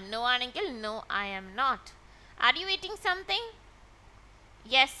am, no ആണെങ്കിൽ no I am not. Are you eating something?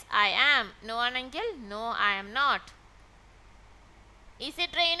 Yes I am, no ആണെങ്കിൽ no I am not. Is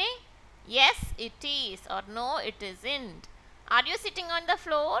it raining? Yes it is, or no it isn't. Are you sitting on the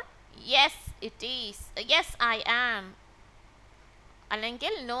floor? Yes it is. Yes I am.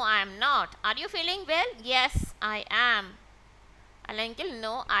 അല്ലെങ്കിൽ no I am not. Are you feeling well? Yes I am. അല്ലെങ്കിൽ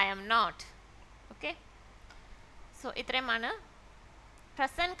no I am not. Okay. So ഇത്രയുമാണ്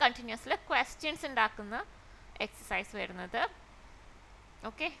present കണ്ടിന്യൂസിൽ questions ഉണ്ടാക്കുന്ന exercise വരുന്നത്.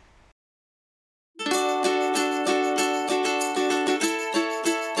 Okay.